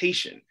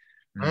confrontation.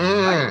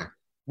 Right?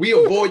 We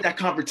avoid that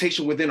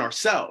confrontation within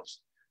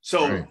ourselves.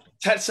 So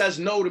Ted says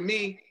no to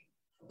me,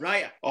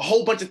 right? A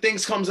whole bunch of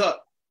things comes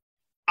up.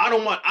 I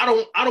don't want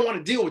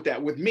to deal with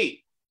that with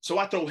me. So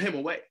I throw him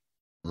away.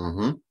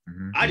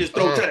 I just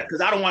throw Ted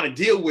because I don't want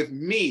to deal with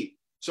me.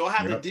 So I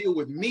have to deal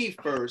with me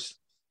first,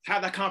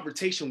 have that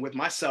confrontation with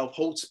myself,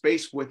 hold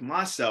space with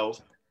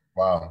myself.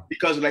 Wow.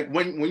 Because like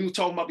when you were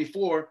talking about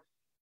before,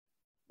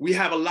 we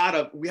have a lot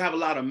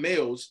of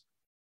males,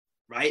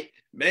 right?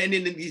 Men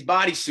in these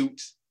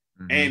bodysuits.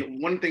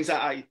 And one of the things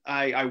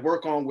I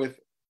work on with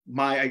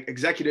my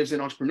executives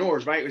and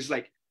entrepreneurs, right, is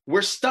like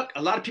we're stuck.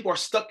 A lot of people are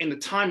stuck in the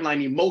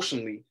timeline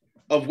emotionally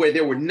of where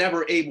they were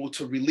never able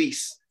to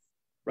release,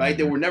 right?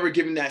 They were never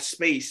given that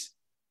space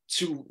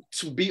to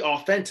be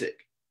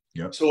authentic.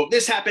 So if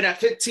this happened at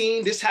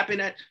 15, this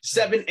happened at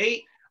 7,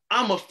 8,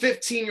 I'm a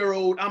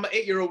 15-year-old, I'm an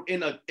 8-year-old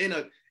in a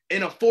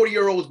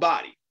 40-year-old's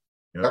body.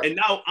 And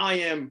now I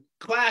am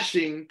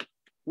clashing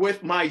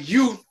with my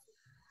youth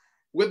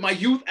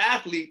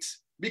athletes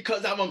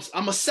because I'm a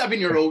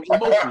 7-year-old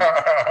emotionally,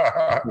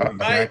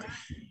 right?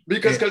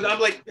 Because I'm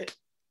like,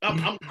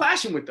 I'm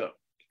clashing with them.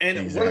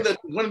 And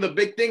one of the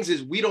big things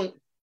is we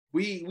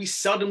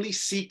seldomly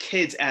see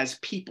kids as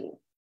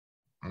people,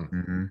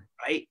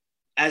 right?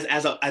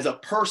 As a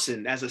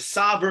person, as a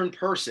sovereign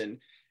person.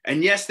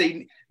 And yes,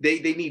 they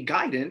need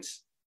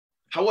guidance.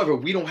 However,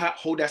 we don't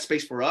hold that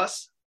space for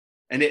us.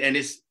 And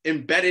it's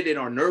embedded in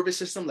our nervous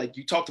system. Like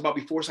you talked about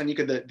before,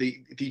 Sanika,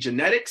 the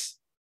genetics,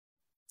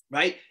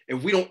 right?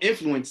 If we don't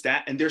influence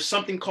that, and there's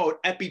something called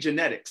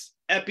epigenetics,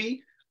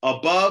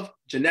 above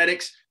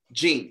genetics,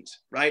 genes,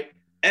 right?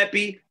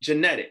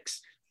 Epigenetics.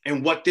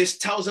 And what this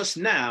tells us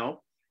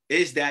now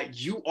is that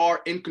you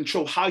are in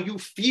control. How you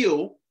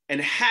feel and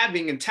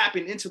having and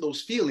tapping into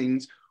those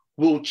feelings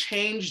will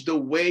change the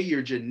way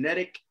your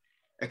genetic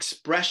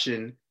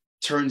expression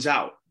turns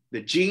out.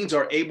 The genes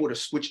are able to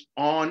switch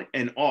on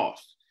and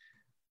off,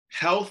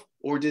 health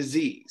or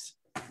disease,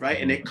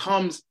 right? And it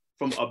comes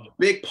from a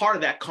big part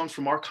of that comes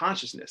from our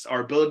consciousness,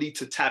 our ability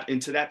to tap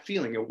into that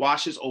feeling. It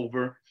washes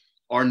over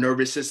our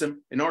nervous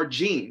system and our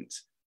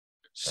genes.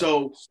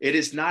 So it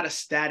is not a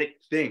static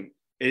thing.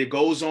 It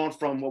goes on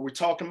from what we're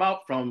talking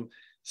about, from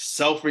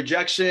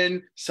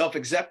self-rejection,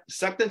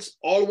 self-acceptance,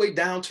 all the way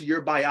down to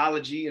your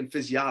biology and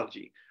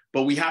physiology.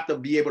 But we have to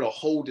be able to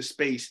hold the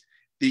space.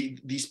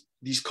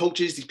 These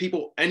coaches, these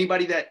people,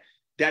 anybody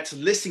that's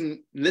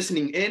listening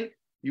in,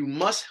 you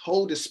must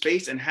hold the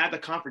space and have the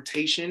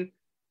confrontation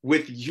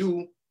with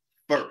you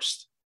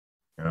first.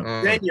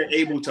 Then you're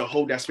able to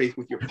hold that space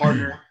with your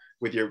partner,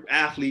 with your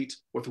athlete,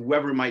 with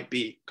whoever it might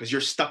be, because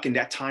you're stuck in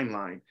that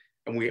timeline.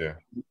 And we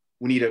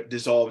need to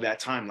dissolve that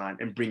timeline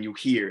and bring you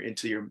here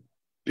into your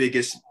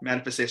biggest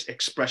manifestation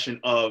expression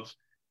of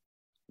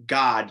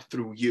God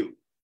through you,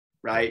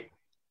 right?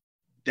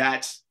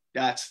 That's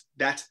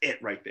it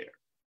right there.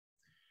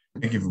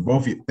 Thank you for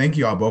both. Thank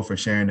you all both for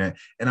sharing that.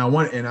 And I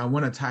want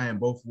to tie in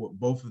both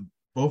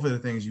of the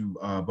things you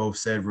both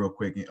said real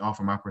quick and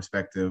offer my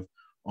perspective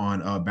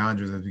on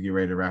boundaries as we get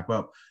ready to wrap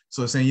up.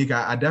 So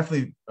Sanika, I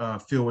definitely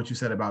feel what you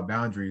said about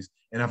boundaries.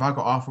 And if I could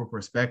offer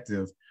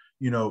perspective,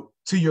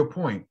 to your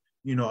point,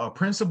 a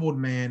principled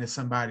man is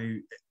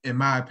somebody, in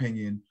my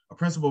opinion, a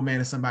principled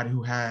man is somebody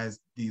who has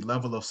the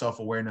level of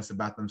self-awareness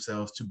about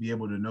themselves to be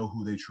able to know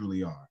who they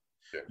truly are.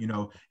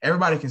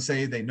 Everybody can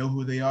say they know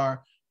who they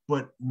are,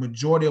 but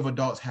majority of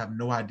adults have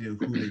no idea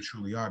who they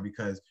truly are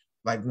because,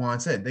 like Juan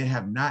said, they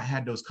have not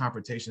had those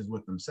confrontations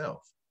with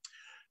themselves.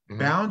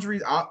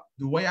 Boundaries,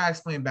 the way I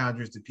explain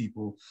boundaries to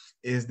people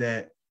is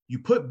that you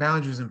put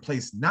boundaries in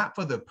place not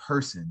for the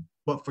person,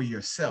 but for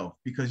yourself,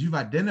 because you've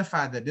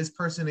identified that this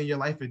person in your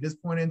life at this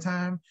point in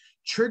time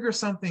triggers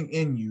something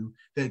in you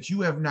that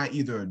you have not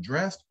either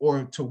addressed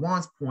or, to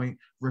Juan's point,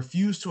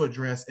 refused to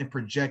address and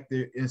project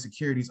their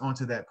insecurities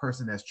onto that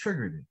person that's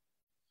triggered it.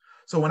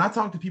 So when I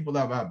talk to people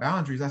about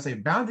boundaries, I say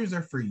boundaries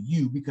are for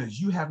you because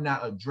you have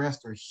not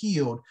addressed or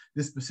healed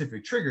this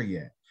specific trigger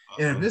yet.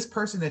 And if this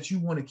person that you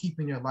want to keep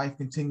in your life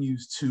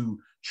continues to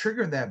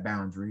trigger that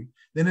boundary,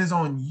 then it's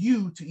on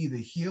you to either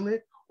heal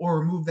it or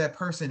remove that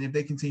person if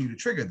they continue to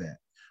trigger that.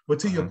 But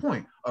to your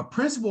point, a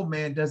principled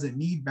man doesn't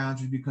need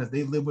boundaries because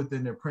they live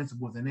within their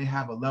principles and they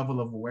have a level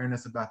of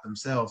awareness about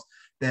themselves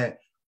that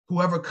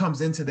whoever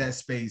comes into that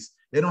space,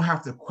 they don't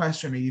have to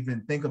question or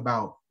even think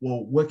about,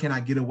 well, what can I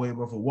get away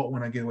with or what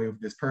want I get away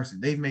with this person?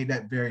 They've made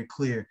that very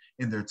clear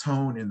in their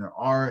tone, in their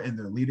aura, in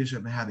their leadership,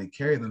 and how they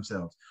carry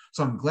themselves.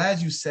 So I'm glad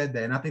you said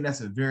that. And I think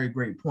that's a very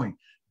great point.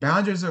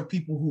 Boundaries are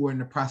people who are in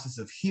the process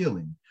of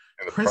healing.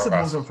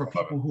 Principles are for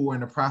people who are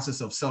in the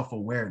process of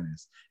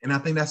self-awareness. And I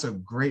think that's a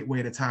great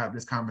way to tie up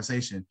this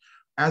conversation.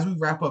 As we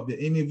wrap up, did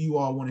any of you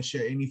all want to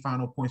share any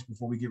final points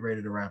before we get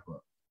ready to wrap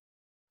up?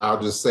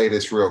 I'll just say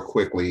this real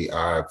quickly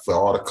for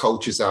all the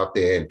coaches out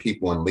there and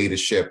people in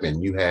leadership,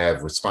 and you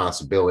have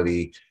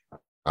responsibility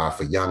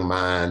for young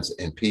minds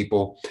and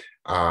people.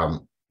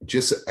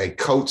 Just a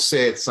coach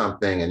said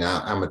something, and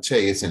I'm going to tell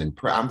you,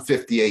 I'm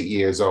 58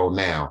 years old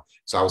now.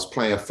 So I was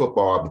playing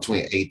football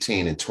between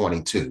 18 and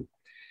 22.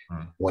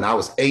 When I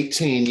was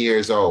 18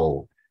 years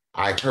old,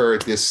 I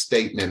heard this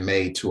statement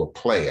made to a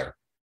player,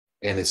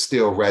 and it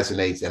still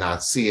resonates, and I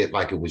see it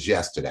like it was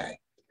yesterday.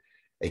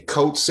 A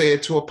coach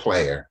said to a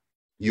player,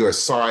 "You're a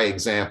sorry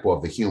example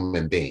of a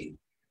human being,"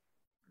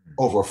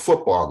 over a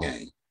football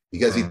game,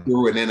 because he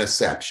threw an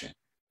interception.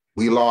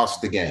 We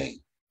lost the game.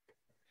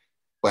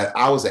 But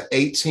I was an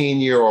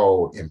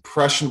 18-year-old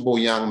impressionable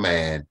young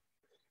man.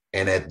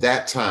 And at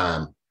that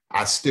time,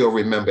 I still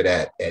remember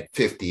that at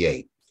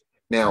 58.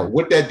 Now,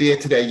 what that did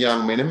to that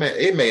young man,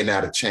 it may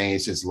not have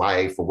changed his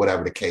life or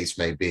whatever the case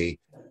may be,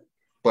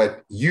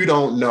 but you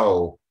don't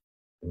know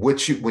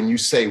when you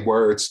say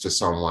words to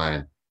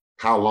someone,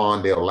 how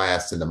long they'll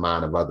last in the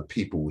mind of other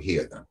people who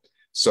hear them.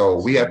 So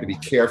we have to be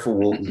careful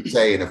what we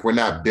say. And if we're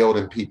not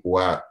building people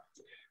up,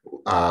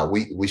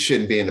 we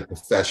shouldn't be in the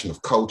profession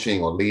of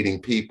coaching or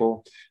leading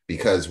people,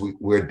 because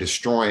we're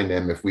destroying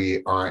them if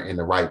we aren't in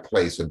the right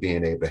place of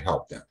being able to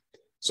help them.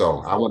 So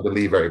I want to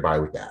leave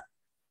everybody with that.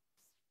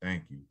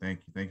 Thank you for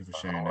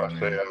sharing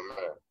that,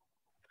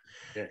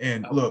 man.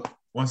 And look,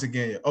 once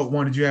again,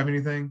 Juan, did you have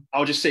anything?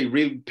 I'll just say,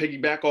 really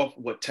piggyback off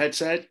what Ted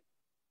said.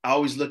 I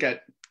always look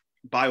at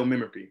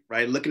biomimicry,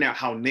 right? Looking at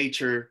how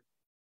nature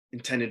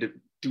intended to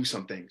do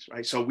some things,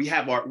 right? So we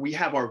have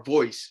our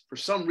voice. For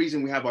some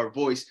reason, we have our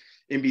voice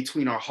in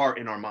between our heart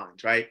and our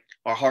mind, right?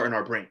 Our heart and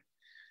our brain.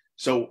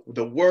 So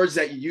the words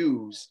that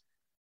you use,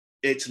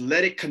 it's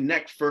let it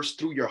connect first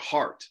through your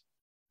heart,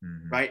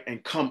 right?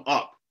 And come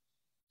up,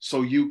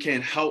 so you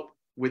can help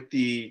with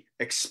the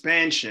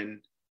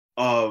expansion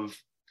of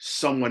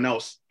someone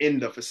else in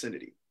the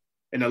vicinity.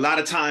 And a lot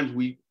of times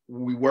we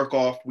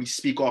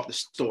speak off the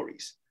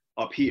stories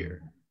up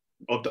here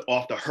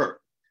off the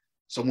hurt.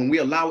 So when we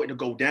allow it to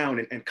go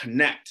down and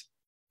connect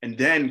and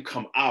then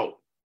come out,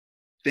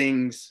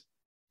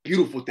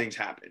 beautiful things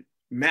happen,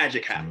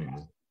 magic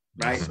happens,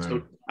 right? Yes,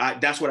 so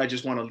that's what I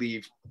just want to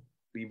leave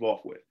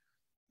off with.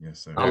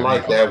 Yes, sir. I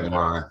like that,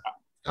 Juan.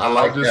 I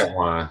like that,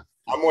 Juan.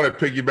 I'm going to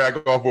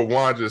piggyback off what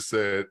Juan just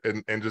said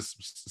and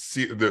just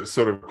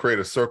sort of create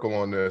a circle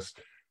on this,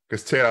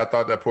 because Ted, I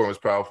thought that point was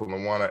powerful,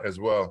 and Juan as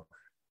well.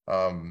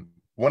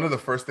 One of the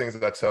first things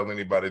that I tell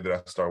anybody that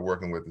I start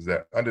working with is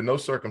that under no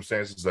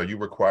circumstances are you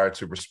required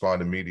to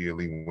respond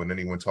immediately when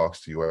anyone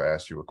talks to you or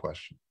asks you a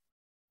question.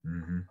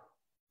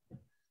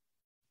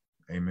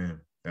 Amen.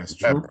 That's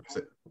true.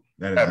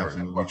 That is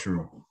absolutely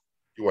true.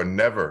 You have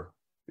never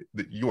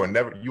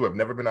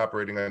been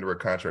operating under a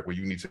contract where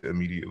you need to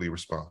immediately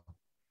respond.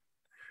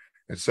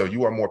 And so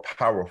you are more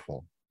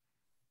powerful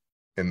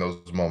in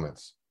those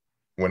moments.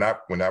 When I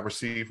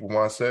receive what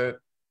Juan said,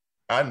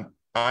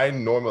 I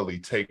normally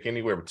take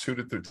anywhere from 2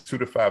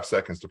 to 5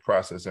 seconds to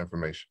process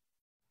information.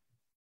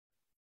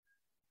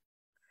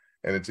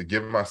 And then to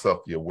give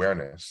myself the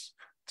awareness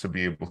to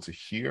be able to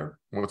hear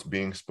what's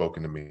being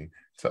spoken to me,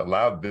 to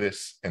allow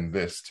this and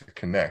this to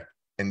connect,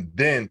 and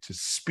then to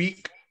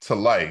speak to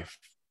life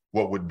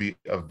what would be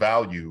of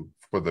value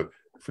to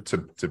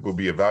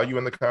be a value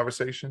in the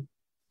conversation,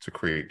 to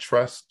create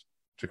trust,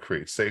 to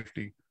create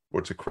safety,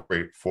 or to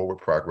create forward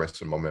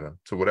progress and momentum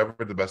to whatever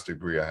the best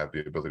degree I have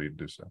the ability to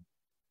do so.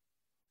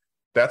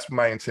 That's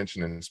my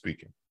intention in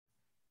speaking.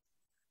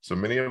 So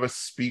many of us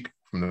speak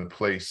from the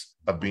place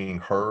of being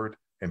heard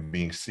and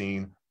being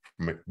seen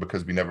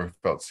because we never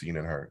felt seen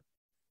and heard.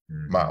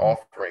 My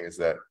offering is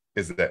that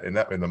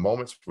in the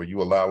moments where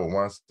you allow what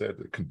Juan said,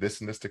 this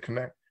and this to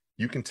connect,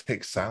 you can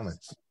take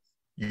silence.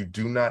 You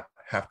do not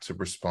have to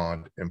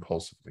respond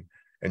impulsively.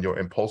 And your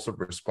impulsive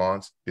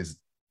response is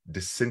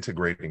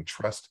disintegrating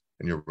trust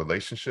in your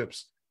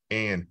relationships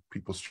and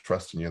people's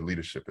trust in your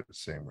leadership at the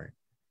same rate.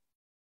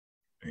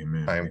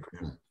 Amen.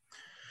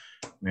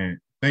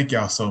 Man, thank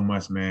y'all so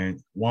much, man.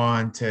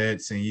 Juan, Ted,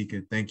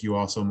 Senyika, thank you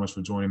all so much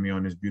for joining me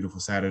on this beautiful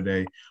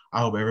Saturday.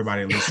 I hope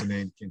everybody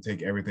listening can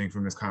take everything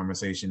from this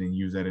conversation and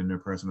use that in their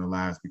personal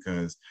lives,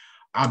 because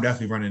I'm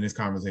definitely running this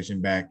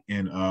conversation back.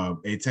 And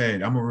hey,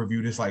 Ted, I'm gonna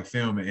review this like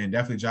film and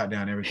definitely jot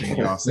down everything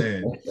y'all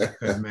said,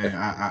 because man,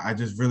 I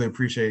just really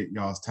appreciate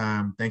y'all's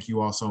time. Thank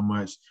you all so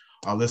much.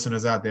 Our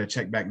listeners out there,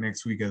 check back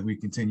next week as we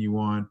continue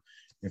on.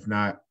 If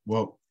not,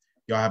 well,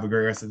 y'all have a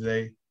great rest of the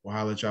day. We'll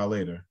holler at y'all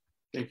later.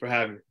 Thanks for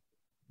having me.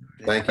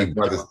 Thank you,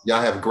 brothers.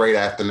 Y'all have a great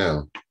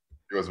afternoon.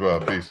 You as well.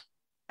 Peace.